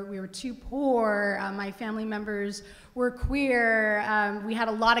we were too poor. My family members were queer. We had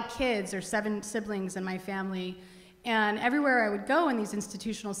a lot of kids. There's 7 siblings in my family. And everywhere I would go in these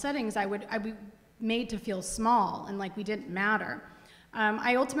institutional settings, I would be made to feel small and like we didn't matter.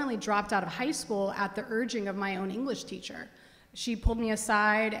 I ultimately dropped out of high school at the urging of my own English teacher. She pulled me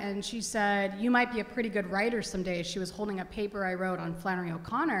aside and she said, "You might be a pretty good writer someday." She was holding a paper I wrote on Flannery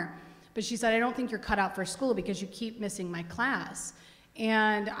O'Connor, but she said, "I don't think you're cut out for school because you keep missing my class."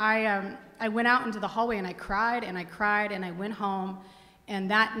 And I went out into the hallway and I cried and I cried and I went home. And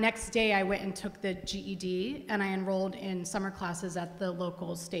that next day I went and took the GED and I enrolled in summer classes at the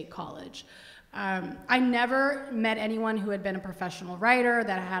local state college. I never met anyone who had been a professional writer,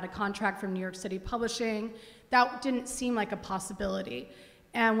 that had a contract from New York City Publishing. That didn't seem like a possibility.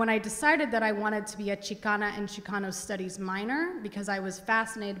 And when I decided that I wanted to be a Chicana and Chicano Studies minor, because I was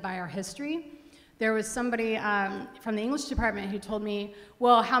fascinated by our history, there was somebody from the English department who told me,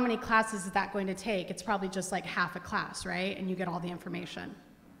 "Well, how many classes is that going to take? It's probably just like half a class, right? And you get all the information."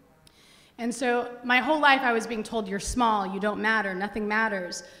 And so my whole life I was being told, "You're small, you don't matter, nothing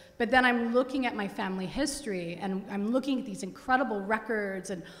matters." But then I'm looking at my family history, and I'm looking at these incredible records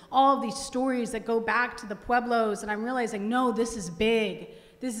and all of these stories that go back to the Pueblos, and I'm realizing, no, this is big.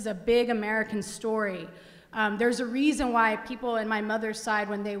 this is a big American story. There's a reason why people in my mother's side,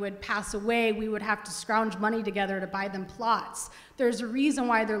 when they would pass away, we would have to scrounge money together to buy them plots. There's a reason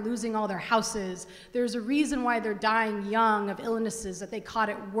why they're losing all their houses. There's a reason why they're dying young of illnesses that they caught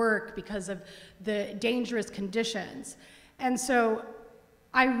at work because of the dangerous conditions. And so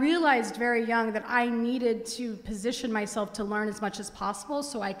I realized very young that I needed to position myself to learn as much as possible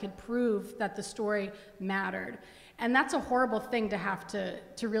so I could prove that the story mattered. And that's a horrible thing to have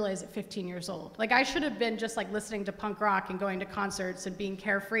to realize at 15 years old. Like, I should have been just like listening to punk rock and going to concerts and being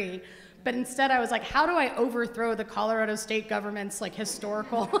carefree. But instead I was like, how do I overthrow the Colorado state government's like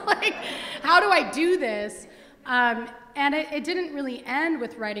historical, like, how do I do this? And it didn't really end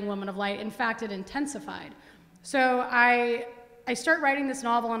with writing Woman of Light. In fact, it intensified. So I start writing this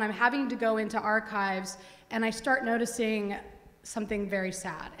novel and I'm having to go into archives and I start noticing something very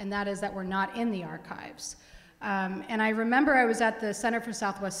sad, and that is that we're not in the archives. And I remember I was at the Center for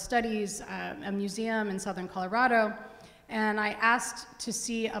Southwest Studies, a museum in southern Colorado, and I asked to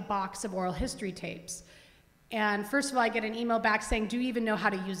see a box of oral history tapes. And first of all, I get an email back saying, do you even know how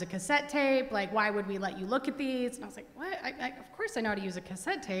to use a cassette tape? Like, why would we let you look at these? And I was like, what? Of course I know how to use a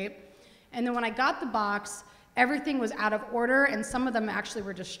cassette tape. And then when I got the box, everything was out of order, and some of them actually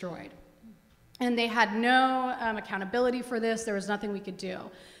were destroyed. And they had no accountability for this. There was nothing we could do.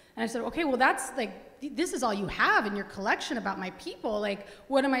 And I said, okay, well, that's like, this is all you have in your collection about my people. Like,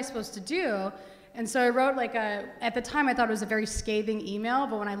 what am I supposed to do? And so I wrote like at the time I thought it was a very scathing email,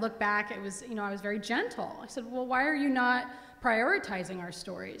 but when I look back, it was, I was very gentle. I said, well, why are you not prioritizing our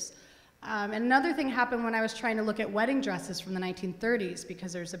stories? And another thing happened when I was trying to look at wedding dresses from the 1930s,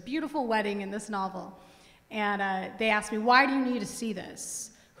 because there's a beautiful wedding in this novel. And they asked me, why do you need to see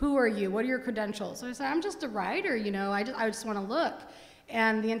this? Who are you? What are your credentials? So I said, I'm just a writer, I just want to look.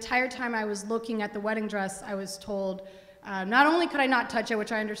 And the entire time I was looking at the wedding dress, I was told, not only could I not touch it,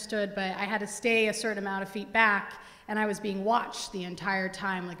 which I understood, but I had to stay a certain amount of feet back, and I was being watched the entire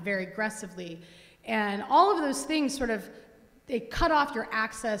time, like very aggressively. And all of those things sort of, they cut off your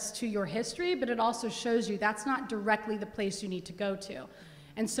access to your history, but it also shows you that's not directly the place you need to go to.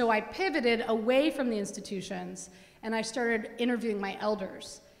 And so I pivoted away from the institutions, and I started interviewing my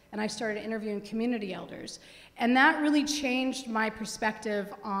elders, and I started interviewing community elders. And that really changed my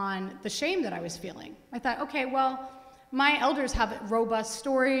perspective on the shame that I was feeling. I thought, okay, well, my elders have robust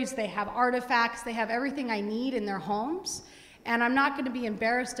stories, they have artifacts, they have everything I need in their homes, and I'm not going to be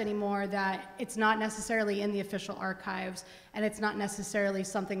embarrassed anymore that it's not necessarily in the official archives, and it's not necessarily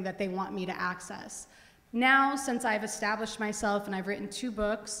something that they want me to access. Now, since I've established myself and I've written 2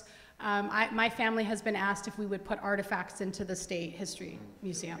 books, my family has been asked if we would put artifacts into the State History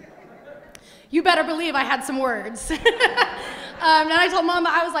Museum. You better believe I had some words. And I told Mama,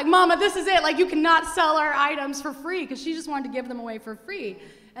 I was like, Mama, this is it. Like, you cannot sell our items for free, because she just wanted to give them away for free.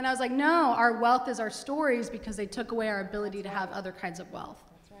 And I was like, no, our wealth is our stories, because they took away our ability to have other kinds of wealth.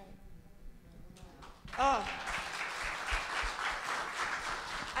 That's right. Oh.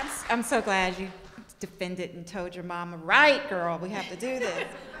 I'm so glad you defended and told your mama, right, girl, we have to do this.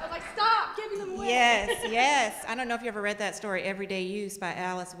 I was like, stop giving them away. Yes, yes. I don't know if you ever read that story, Everyday Use by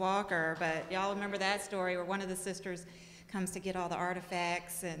Alice Walker, but y'all remember that story where one of the sisters comes to get all the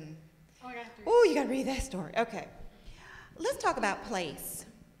artifacts and, oh, you gotta read that story. Okay. Let's talk about place.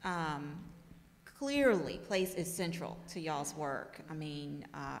 Clearly, place is central to y'all's work. I mean,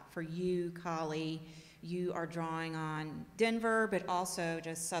 for you, Kali, you are drawing on Denver, but also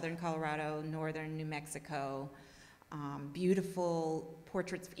just southern Colorado, northern New Mexico. Beautiful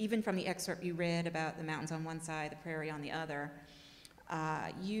portraits, even from the excerpt you read about the mountains on one side, the prairie on the other.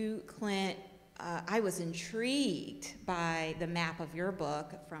 You, Clint, I was intrigued by the map of your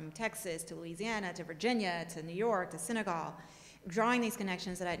book from Texas to Louisiana to Virginia to New York to Senegal, drawing these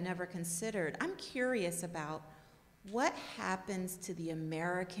connections that I'd never considered. I'm curious about what happens to the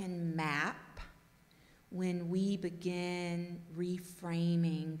American map when we begin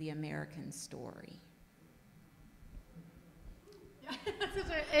reframing the American story? That's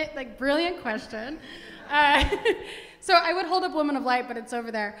such a brilliant question. So I would hold up Woman of Light, but it's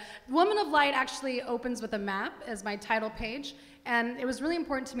over there. Woman of Light actually opens with a map as my title page, and it was really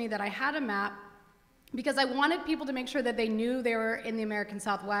important to me that I had a map because I wanted people to make sure that they knew they were in the American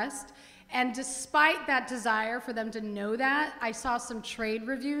Southwest. And despite that desire for them to know that, I saw some trade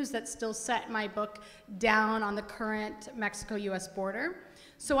reviews that still set my book down on the current Mexico-US border.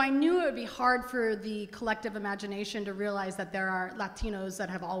 So I knew it would be hard for the collective imagination to realize that there are Latinos that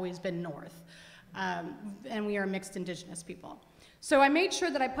have always been north, and we are mixed indigenous people. So I made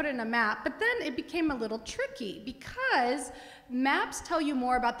sure that I put it in a map, but then it became a little tricky because maps tell you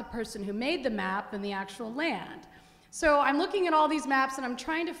more about the person who made the map than the actual land. So I'm looking at all these maps and I'm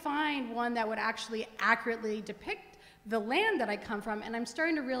trying to find one that would actually accurately depict the land that I come from, and I'm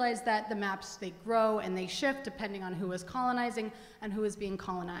starting to realize that the maps, they grow and they shift depending on who is colonizing and who is being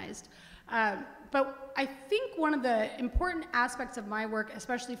colonized. But I think one of the important aspects of my work,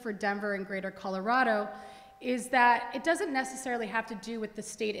 especially for Denver and Greater Colorado, is that it doesn't necessarily have to do with the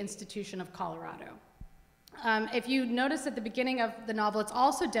state institution of Colorado. If you notice at the beginning of the novel, it's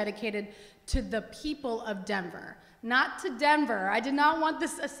also dedicated to the people of Denver, not to Denver. I did not want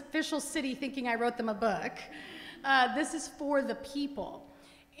this official city thinking I wrote them a book. This is for the people.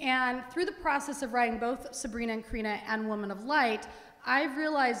 And through the process of writing both Sabrina and Corina and Woman of Light, I've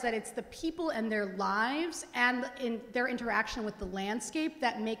realized that it's the people and their lives and in their interaction with the landscape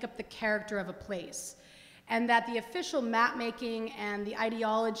that make up the character of a place. And that the official map making and the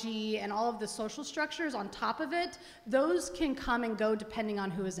ideology and all of the social structures on top of it, those can come and go depending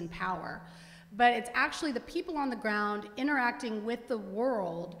on who is in power. But it's actually the people on the ground interacting with the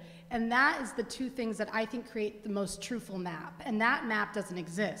world, and that is the two things that I think create the most truthful map. And that map doesn't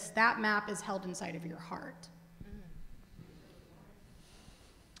exist. That map is held inside of your heart.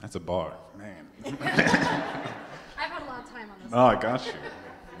 That's a bar, man. I've had a lot of time on this. Oh, I got you.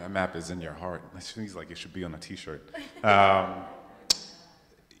 That map is in your heart. It seems like it should be on a t-shirt.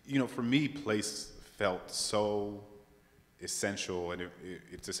 You know, for me, place felt so essential, and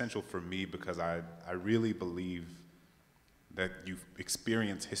it's essential for me because I really believe that you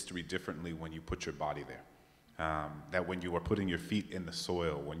experience history differently when you put your body there. That when you are putting your feet in the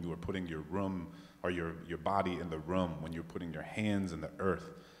soil, when you are putting your room or your body in the room, when you're putting your hands in the earth,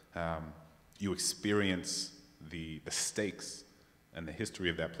 you experience the stakes and the history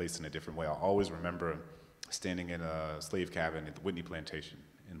of that place in a different way. I always remember standing in a slave cabin at the Whitney Plantation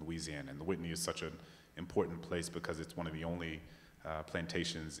in Louisiana, and the Whitney is such an important place because it's one of the only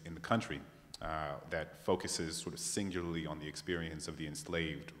plantations in the country that focuses sort of singularly on the experience of the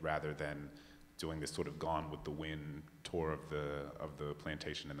enslaved rather than doing this sort of Gone with the Wind tour of the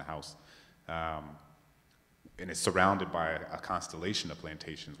plantation and the house. And it's surrounded by a constellation of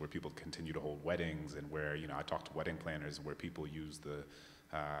plantations where people continue to hold weddings, and where, you know, I talk to wedding planners where people use the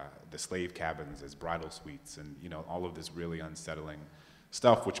slave cabins as bridal suites, and, you know, all of this really unsettling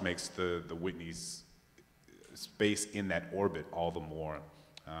stuff, which makes the Whitney's space in that orbit all the more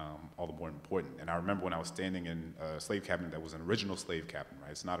important. And I remember when I was standing in a slave cabin that was an original slave cabin,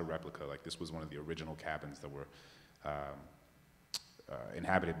 right? It's not a replica. Like, this was one of the original cabins that were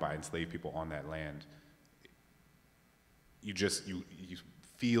inhabited by enslaved people on that land. You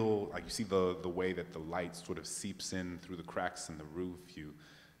feel like you see the way that the light sort of seeps in through the cracks in the roof. You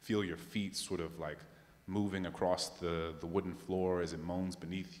feel your feet sort of like moving across the wooden floor as it moans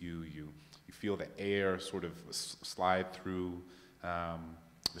beneath you. You feel the air sort of slide through the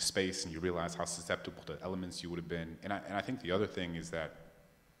space, and you realize how susceptible to elements you would have been. And I think the other thing is that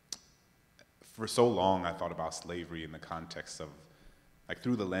for so long I thought about slavery in the context of, like,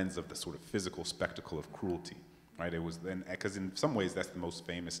 through the lens of the sort of physical spectacle of cruelty. Right, it was then, because in some ways that's the most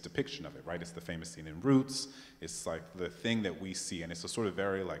famous depiction of it, right? It's the famous scene in Roots. It's like the thing that we see, and it's a sort of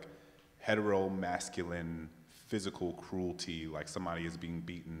very like hetero-masculine physical cruelty, like somebody is being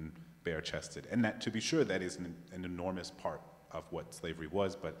beaten bare-chested. And that, to be sure, that is an enormous part of what slavery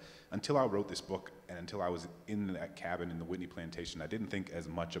was. But until I wrote this book, and until I was in that cabin in the Whitney Plantation, I didn't think as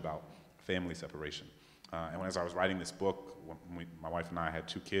much about family separation. And as I was writing this book, my wife and I had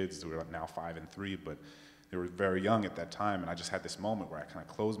 2 kids who are now 5 and 3, but they were very young at that time, and I just had this moment where I kind of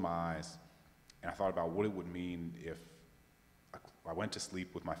closed my eyes and I thought about what it would mean if I went to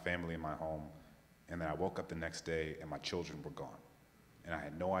sleep with my family in my home, and then I woke up the next day and my children were gone. And I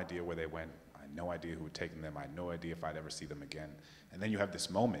had no idea where they went. I had no idea who had taken them. I had no idea if I'd ever see them again. And then you have this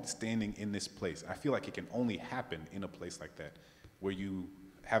moment standing in this place. I feel like it can only happen in a place like that, where you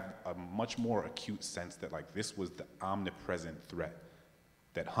have a much more acute sense that, like, this was the omnipresent threat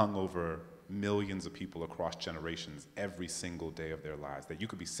that hung over millions of people across generations every single day of their lives, that you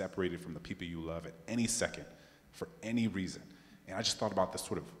could be separated from the people you love at any second for any reason. And I just thought about this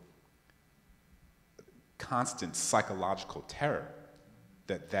sort of constant psychological terror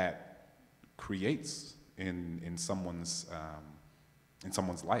that creates in someone's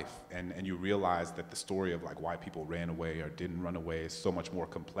life. And you realize that the story of, like, why people ran away or didn't run away is so much more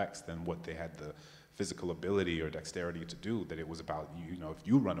complex than what they had the physical ability or dexterity to do, that it was about, you know, if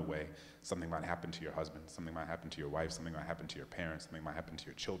you run away, something might happen to your husband, something might happen to your wife, something might happen to your parents, something might happen to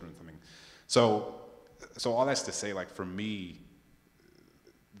your children, something. So all that's to say, like, for me,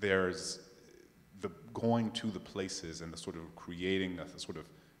 there's the going to the places and the sort of creating a sort of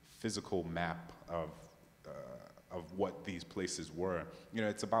physical map what these places were. You know,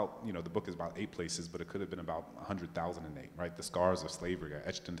 it's about, you know, the book is about 8 places, but it could have been about 100,008, right? The scars of slavery are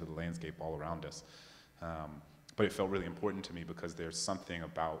etched into the landscape all around us. But it felt really important to me because there's something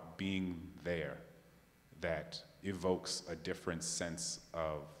about being there that evokes a different sense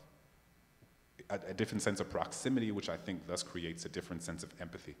of proximity, which I think thus creates a different sense of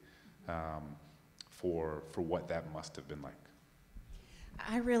empathy for what that must have been like.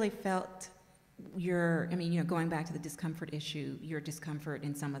 I really felt going back to the discomfort issue, your discomfort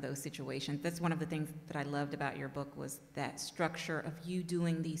in some of those situations. That's one of the things that I loved about your book, was that structure of you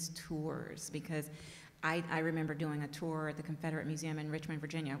doing these tours, because I remember doing a tour at the Confederate Museum in Richmond,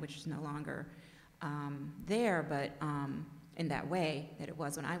 Virginia, which is no longer there, but in that way that it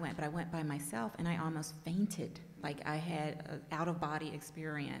was when I went. But I went by myself, and I almost fainted. Like, I had an out-of-body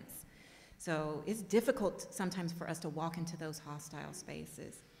experience. So it's difficult sometimes for us to walk into those hostile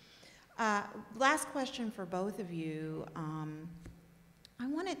spaces. Last question for both of you. I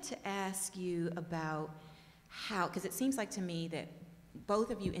wanted to ask you about how, because it seems like to me that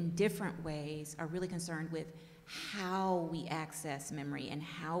both of you in different ways are really concerned with how we access memory and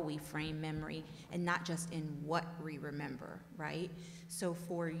how we frame memory, and not just in what we remember, right? So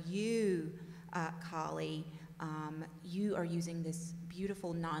for you, Kali, you are using this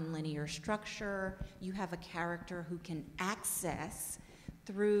beautiful nonlinear structure. You have a character who can access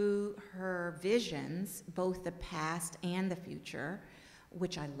through her visions both the past and the future,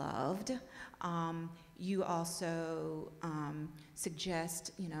 which I loved. You also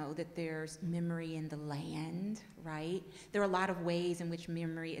suggest, that there's memory in the land, right? There are a lot of ways in which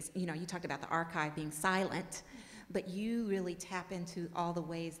memory is, you talked about the archive being silent, but you really tap into all the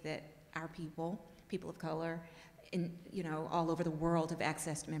ways that our people of color, all over the world have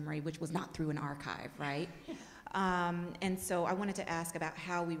accessed memory, which was not through an archive, right? And so I wanted to ask about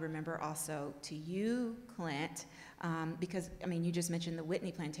how we remember also to you, Clint, because, you just mentioned the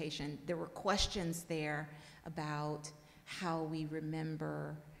Whitney plantation. There were questions there about how we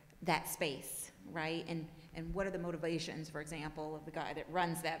remember that space, right? And what are the motivations, for example, of the guy that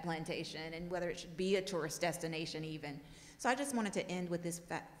runs that plantation, and whether it should be a tourist destination even. So I just wanted to end with this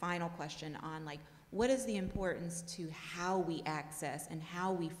final question on, what is the importance to how we access and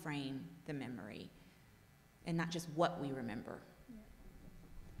how we frame the memory, and not just what we remember?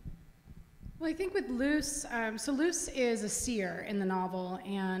 Well, I think with Luce, so Luce is a seer in the novel,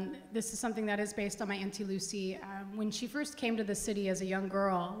 and this is something that is based on my Auntie Lucy. When she first came to the city as a young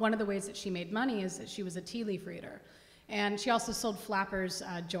girl, one of the ways that she made money is that she was a tea leaf reader. And she also sold flappers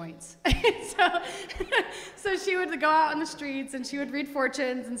joints. So she would go out on the streets, and she would read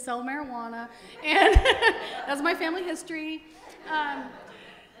fortunes and sell marijuana. And that's my family history.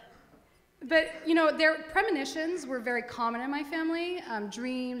 But, their premonitions were very common in my family,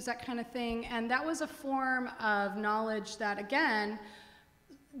 dreams, that kind of thing. And that was a form of knowledge that, again,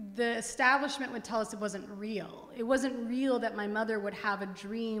 the establishment would tell us it wasn't real. It wasn't real that my mother would have a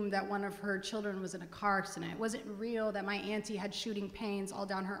dream that one of her children was in a car accident. It wasn't real that my auntie had shooting pains all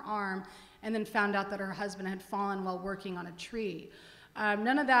down her arm and then found out that her husband had fallen while working on a tree.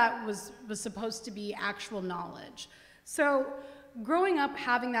 None of that was supposed to be actual knowledge. So growing up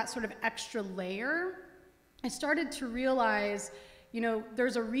having that sort of extra layer, I started to realize,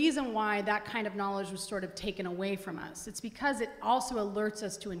 there's a reason why that kind of knowledge was sort of taken away from us. It's because it also alerts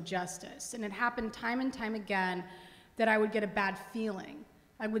us to injustice. And it happened time and time again that I would get a bad feeling.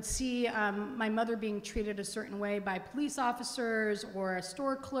 I would see my mother being treated a certain way by police officers or a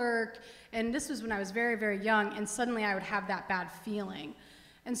store clerk. And this was when I was very, very young, and suddenly I would have that bad feeling.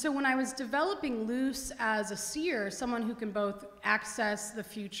 And so when I was developing Luce as a seer, someone who can both access the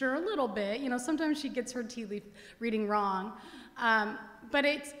future a little bit, sometimes she gets her tea leaf reading wrong, but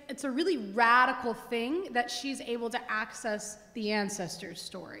it's a really radical thing that she's able to access the ancestors'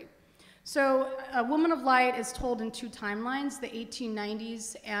 story. So A Woman of Light is told in 2 timelines, the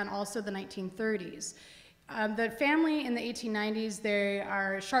 1890s and also the 1930s. The family in the 1890s, they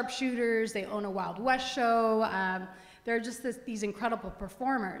are sharpshooters, they own a Wild West show, they're just these incredible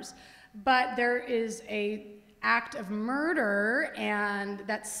performers. But there is an act of murder, and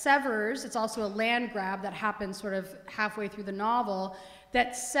that severs, it's also a land grab that happens sort of halfway through the novel,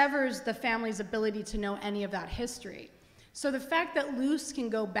 that severs the family's ability to know any of that history. So the fact that Luce can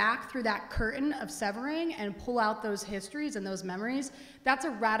go back through that curtain of severing and pull out those histories and those memories, that's a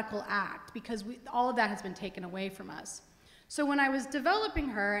radical act, because all of that has been taken away from us. So when I was developing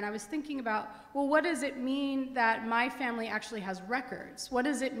her and I was thinking about, well, what does it mean that my family actually has records? What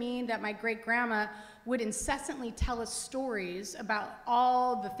does it mean that my great-grandma would incessantly tell us stories about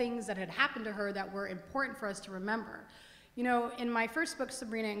all the things that had happened to her that were important for us to remember? You know, in my first book,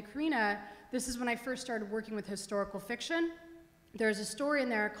 Sabrina and Corina, this is when I first started working with historical fiction. There's a story in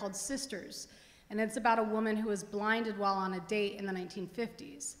there called Sisters, and it's about a woman who was blinded while on a date in the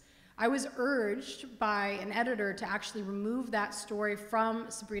 1950s. I was urged by an editor to actually remove that story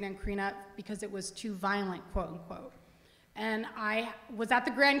from Sabrina and Corina because it was too violent, quote unquote. And I was at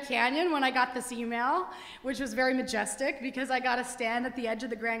the Grand Canyon when I got this email, which was very majestic because I got to stand at the edge of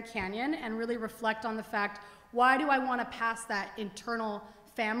the Grand Canyon and really reflect on the fact, why do I want to pass that internal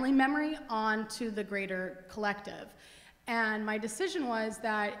family memory on to the greater collective? And my decision was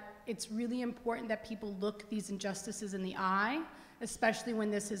that it's really important that people look these injustices in the eye, especially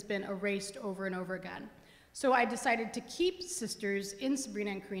when this has been erased over and over again. So I decided to keep Sisters in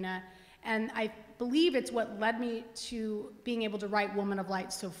Sabrina and Corina, and I believe it's what led me to being able to write Woman of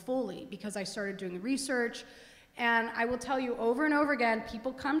Light so fully, because I started doing the research. And I will tell you over and over again,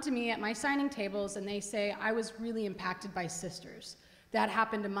 people come to me at my signing tables and they say, I was really impacted by Sisters. That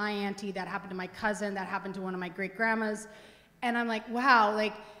happened to my auntie, that happened to my cousin, that happened to one of my great grandmas. And I'm like, wow,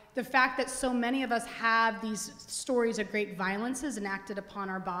 like the fact that so many of us have these stories of great violences enacted upon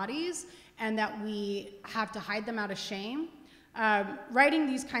our bodies and that we have to hide them out of shame. Writing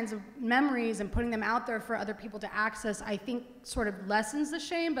these kinds of memories and putting them out there for other people to access, I think sort of lessens the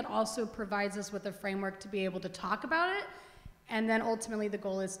shame, but also provides us with a framework to be able to talk about it. And then ultimately the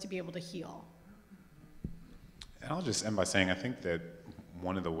goal is to be able to heal. And I'll just end by saying, I think that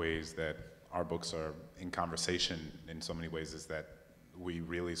one of the ways that our books are in conversation in so many ways is that we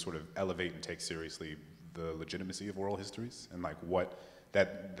really sort of elevate and take seriously the legitimacy of oral histories and like what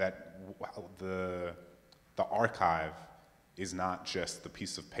the archive is not just the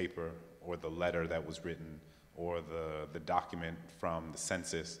piece of paper or the letter that was written or the document from the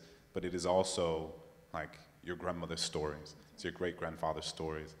census, but it is also like your grandmother's stories, it's your great-grandfather's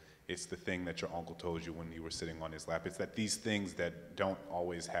stories, it's the thing that your uncle told you when you were sitting on his lap. It's that these things that don't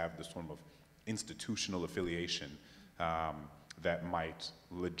always have this form of institutional affiliation that might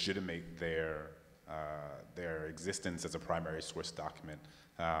legitimate their existence as a primary source document,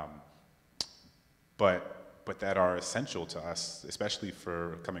 but that are essential to us, especially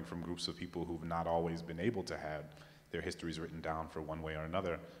for coming from groups of people who've not always been able to have their histories written down for one way or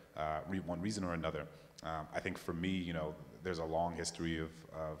another, one reason or another. I think for me, you know, there's a long history of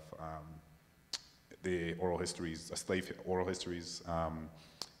the oral histories, slave oral histories,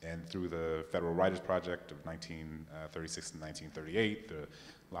 and through the Federal Writers Project of 1936 and 1938,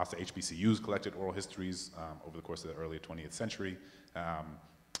 lots of HBCUs collected oral histories over the course of the early 20th century.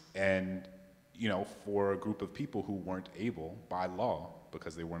 And you know, for a group of people who weren't able, by law,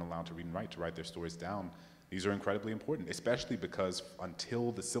 because they weren't allowed to read and write, to write their stories down, these are incredibly important, especially because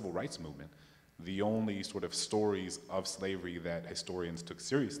until the Civil Rights Movement, the only sort of stories of slavery that historians took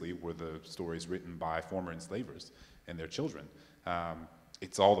seriously were the stories written by former enslavers and their children.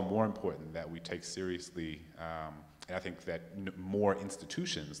 It's all the more important that we take seriously, and I think that more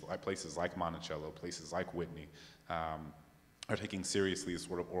institutions, like places like Monticello, places like Whitney, are taking seriously the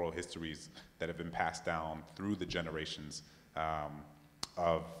sort of oral histories that have been passed down through the generations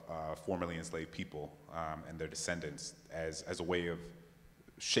of formerly enslaved people and their descendants as a way of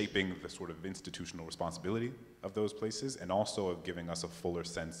shaping the sort of institutional responsibility of those places, and also of giving us a fuller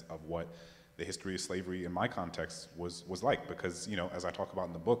sense of what the history of slavery in my context was like. Because, you know, as I talk about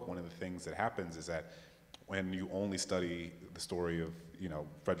in the book, one of the things that happens is that when you only study the story of, you know,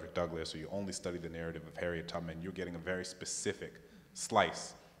 Frederick Douglass, or you only study the narrative of Harriet Tubman, you're getting a very specific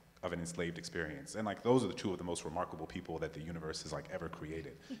slice of an enslaved experience. And like, those are the two of the most remarkable people that the universe has like ever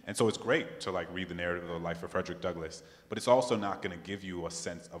created. And so it's great to like read the narrative of the life of Frederick Douglass, but it's also not gonna give you a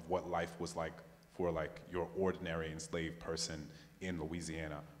sense of what life was like for like your ordinary enslaved person in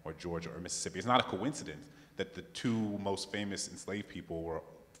Louisiana or Georgia or Mississippi. It's not a coincidence that the two most famous enslaved people were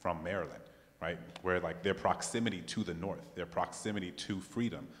from Maryland, right? Where like their proximity to the North, their proximity to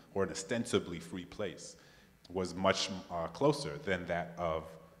freedom, or an ostensibly free place, was much closer than that of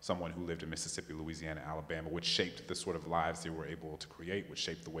someone who lived in Mississippi, Louisiana, Alabama, which shaped the sort of lives they were able to create, which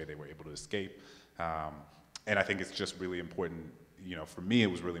shaped the way they were able to escape. And I think it's just really important, you know, for me it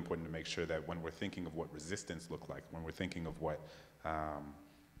was really important to make sure that when we're thinking of what resistance looked like, when we're thinking of what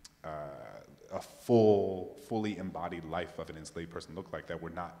a fully embodied life of an enslaved person looked like, that we're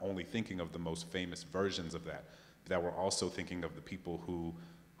not only thinking of the most famous versions of that, but that we're also thinking of the people who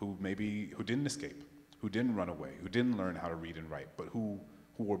didn't escape, who didn't run away, who didn't learn how to read and write, but who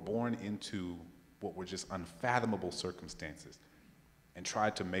were born into what were just unfathomable circumstances and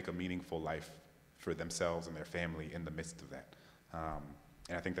tried to make a meaningful life for themselves and their family in the midst of that.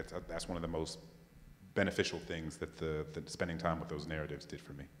 And I think that's one of the most beneficial things that the spending time with those narratives did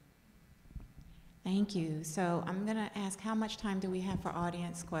for me. Thank you. So I'm going to ask, how much time do we have for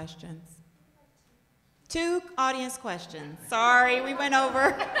audience questions? 2 audience questions. Sorry, we went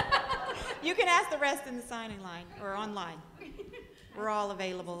over. You can ask the rest in the signing line or online. We're all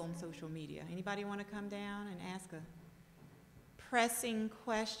available on social media. Anybody want to come down and ask a pressing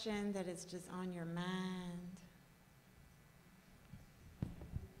question that is just on your mind?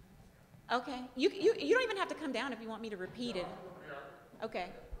 Okay. You don't even have to come down if you want me to repeat it. Okay.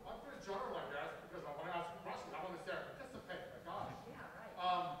 I'm pretty general, I guess, because I want to ask a question. I want to say I participate. I got it. Yeah,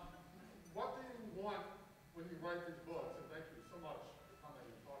 right. What do you want when you write these books? And thank you so much for coming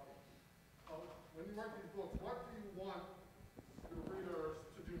and talking. When you write these books, what do you want the readers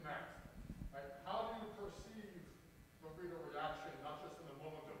to do next? Like, how do you perceive the reader reaction, not just in the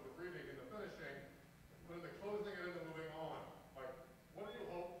moment of the reading and the finishing, but in the closing and in the moving on? Like, what do you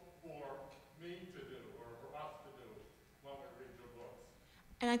hope for me to do or for us to do when we read your books?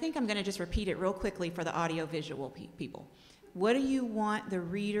 And I think I'm going to just repeat it real quickly for the audio-visual people. What do you want the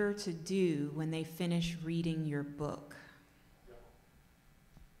reader to do when they finish reading your book?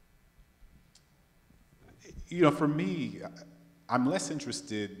 You know, for me, I'm less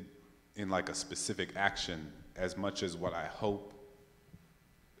interested in like a specific action as much as what I hope.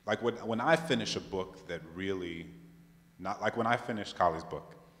 Like when I finish a book that really, not like when I finished Kali's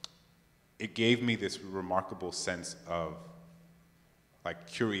book, it gave me this remarkable sense of like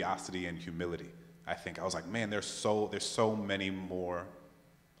curiosity and humility. I think I was like, man, there's so many more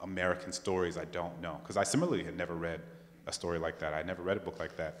American stories I don't know. Because I similarly had never read a story like that. I never read a book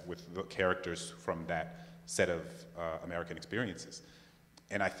like that with the characters from that set of American experiences.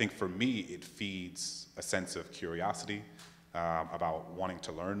 And I think for me, it feeds a sense of curiosity about wanting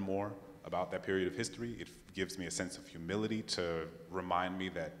to learn more about that period of history. It gives me a sense of humility to remind me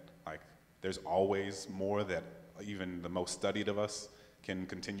that like there's always more that even the most studied of us can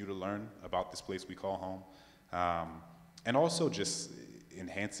continue to learn about this place we call home. And also just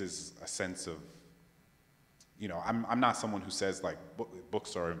enhances a sense of, you know, I'm not someone who says like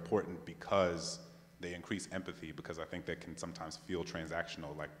books are important because they increase empathy, because I think that can sometimes feel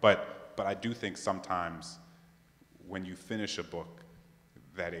transactional. Like, but I do think sometimes when you finish a book,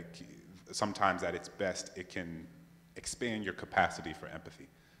 that sometimes at its best, it can expand your capacity for empathy,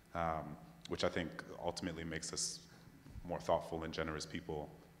 which I think ultimately makes us more thoughtful and generous people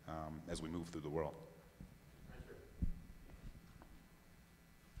as we move through the world.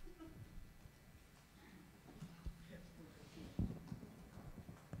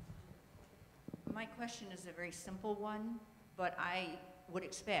 My question is a very simple one, but I would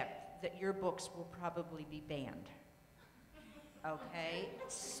expect that your books will probably be banned. Okay,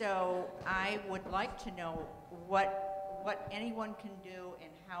 so I would like to know what anyone can do and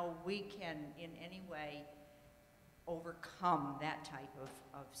how we can in any way overcome that type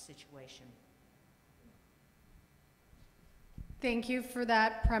of situation. Thank you for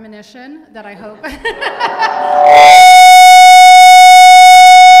that premonition that I hope. Is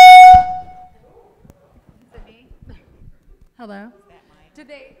it me? Hello? Did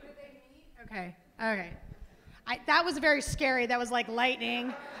they meet? Okay. That was very scary. That was like lightning.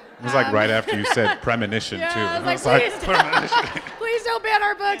 It was like right after you said premonition, yeah, too. I was like, please don't ban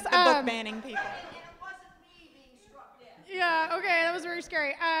our books. The book banning people. Yeah, okay, that was very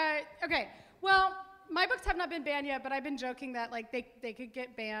scary. Okay, well, my books have not been banned yet, but I've been joking that like they could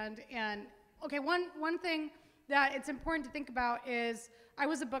get banned. And okay, one thing that it's important to think about is I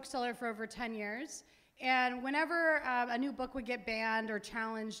was a bookseller for over 10 years. And whenever a new book would get banned or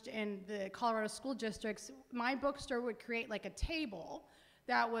challenged in the Colorado school districts, my bookstore would create like a table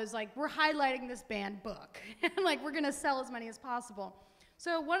that was like, we're highlighting this banned book. And like, we're gonna sell as many as possible.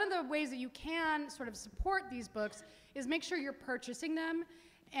 So one of the ways that you can sort of support these books is make sure you're purchasing them.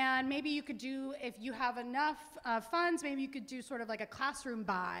 And maybe you could do, if you have enough funds, maybe you could do sort of like a classroom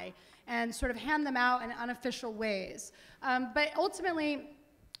buy and sort of hand them out in unofficial ways. But ultimately,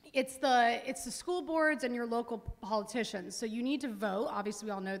 it's the school boards and your local politicians. So you need to vote, obviously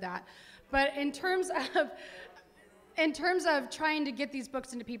we all know that. But in terms of trying to get these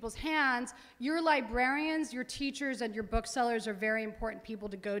books into people's hands, your librarians, your teachers, and your booksellers are very important people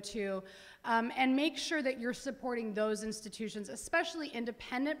to go to. And make sure that you're supporting those institutions, especially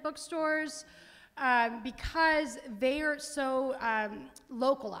independent bookstores, because they are so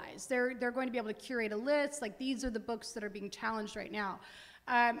localized. They're going to be able to curate a list, like these are the books that are being challenged right now.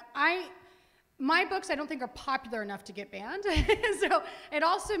 My books I don't think are popular enough to get banned. So it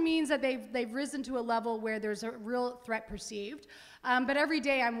also means that they've risen to a level where there's a real threat perceived. But every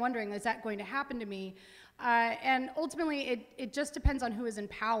day I'm wondering, is that going to happen to me? And ultimately it just depends on who is in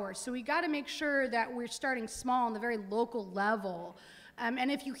power. So we gotta make sure that we're starting small on the very local level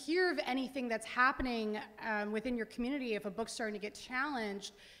And if you hear of anything that's happening within your community, if a book's starting to get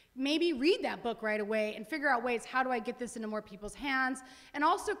challenged, maybe read that book right away and figure out ways, how do I get this into more people's hands? And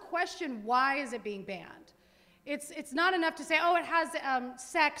also question, why is it being banned? It's not enough to say, oh, it has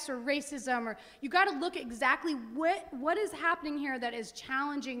sex or racism, or you got to look at exactly what is happening here that is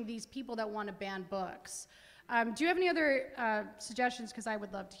challenging these people that want to ban books. Do you have any other suggestions? Because I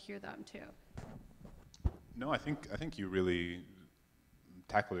would love to hear them too. No, I think you really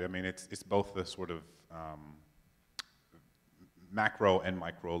tackled it. I mean, it's both the sort of macro and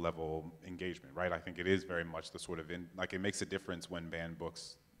micro level engagement, right? I think it is very much the sort of, like, it makes a difference when banned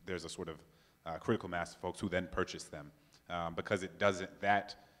books, there's a sort of critical mass of folks who then purchase them, because it doesn't,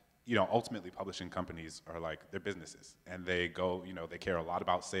 ultimately publishing companies are like, they're businesses, and they go, they care a lot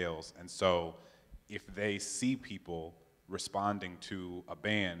about sales, and so if they see people responding to a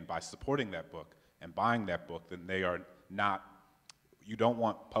ban by supporting that book and buying that book, then they are not, you don't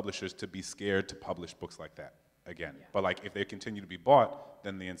want publishers to be scared to publish books like that again. Yeah. But like, if they continue to be bought,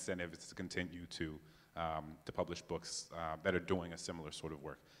 then the incentive is to continue to publish books that are doing a similar sort of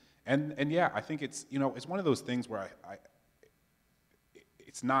work. And yeah, I think it's, it's one of those things where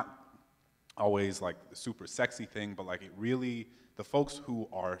it's not always like the super sexy thing, but like, it really, the folks who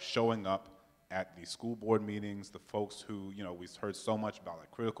are showing up at the school board meetings, the folks who, we've heard so much about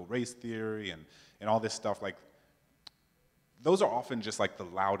like critical race theory and all this stuff, like, those are often just like the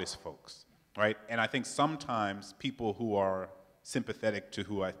loudest folks, right? And I think sometimes people who are sympathetic to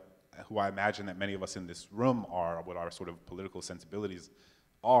who I imagine that many of us in this room are, what our sort of political sensibilities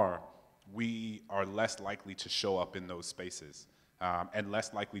are, we are less likely to show up in those spaces and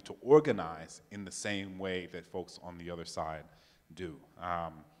less likely to organize in the same way that folks on the other side do.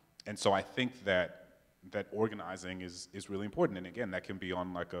 And so I think that organizing is really important. And again, that can be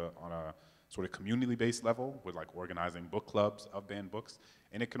on like on a sort of community-based level with like organizing book clubs of banned books.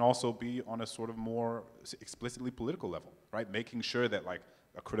 And it can also be on a sort of more explicitly political level, right? Making sure that like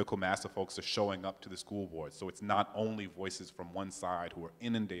a critical mass of folks are showing up to the school board. So it's not only voices from one side who are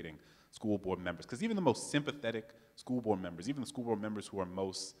inundating school board members. Because even the most sympathetic school board members, even the school board members who are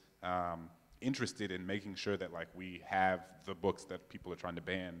most interested in making sure that like we have the books that people are trying to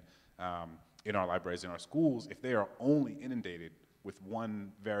ban in our libraries, in our schools, if they are only inundated with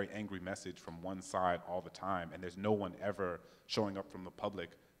one very angry message from one side all the time, and there's no one ever showing up from the public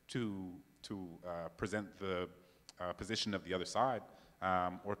to present the position of the other side,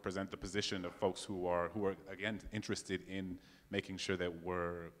 or present the position of folks who are again interested in making sure that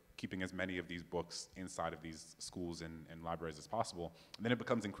we're keeping as many of these books inside of these schools and libraries as possible, and then it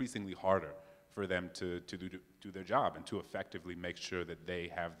becomes increasingly harder for them to do their job and to effectively make sure that they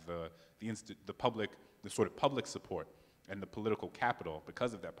have the sort of public support and the political capital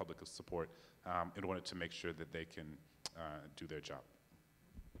because of that public support in order to make sure that they can do their job.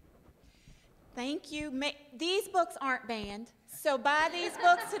 Thank you. These books aren't banned, so buy these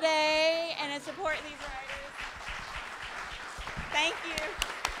books today and support these writers. Thank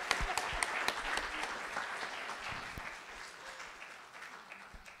you.